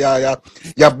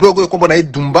ya blog oyo kombo na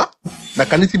Dumba na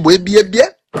kanisi boye bien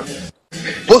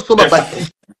bosoma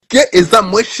batike eza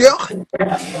moins cher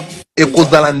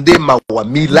ekozala ndema wa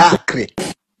miracle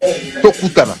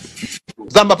tokutana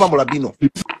zamba pambola bino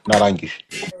na rangi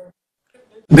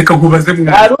ndeka kubaze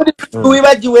mwa aruri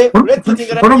wibagiwe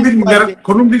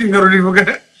korumbiri ngaro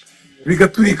rivuga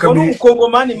bigaturika mu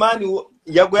Mukongomani mani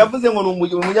yago yavuze ngo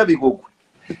ni umunyabigogo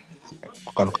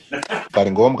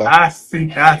kari ngombwa asi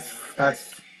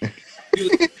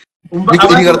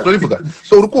ingaro turivuga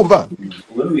so urukumva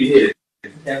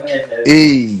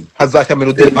hazasha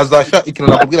Melody hazasha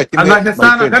ikintu nakubwira kimwe hazasha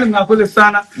sana kandi mwakoze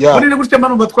sana muri ne gutya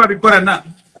manumva twabikorana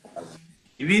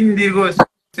ibindi rwose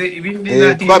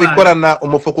twabikorana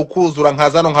umufuko kuzura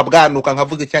nkazano nkabwanuka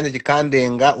nkavuga icyanya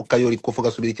kikandenga ukayora ikofu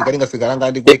gasubira Kigali ngasigara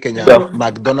ngandi gwe Kenya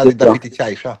McDonald's dafite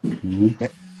icyayisha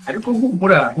ariko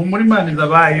muri mani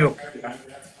zabayo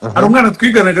ari umwana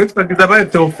twiganaga witwagiza baye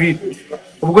Teofile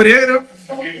ubwo rero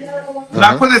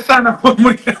nakoze sana ko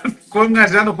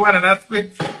mwaje hano kubana natwe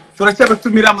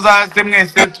turacyabatumira muzaze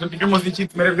mwese tujye umuziki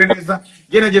tumererwe neza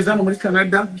gerageza hano muri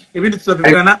Canada ibindi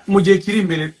tuzabigana mu gihe kiri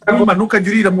imbere ngomba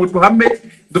ntukagirira mu ruhame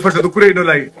dufasha dukure ino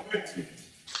live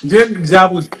nje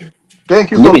byabuze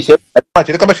thank you so much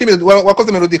reka bashimire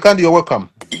wakoze Melody kandi you're welcome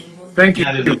thank you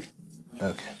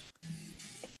okay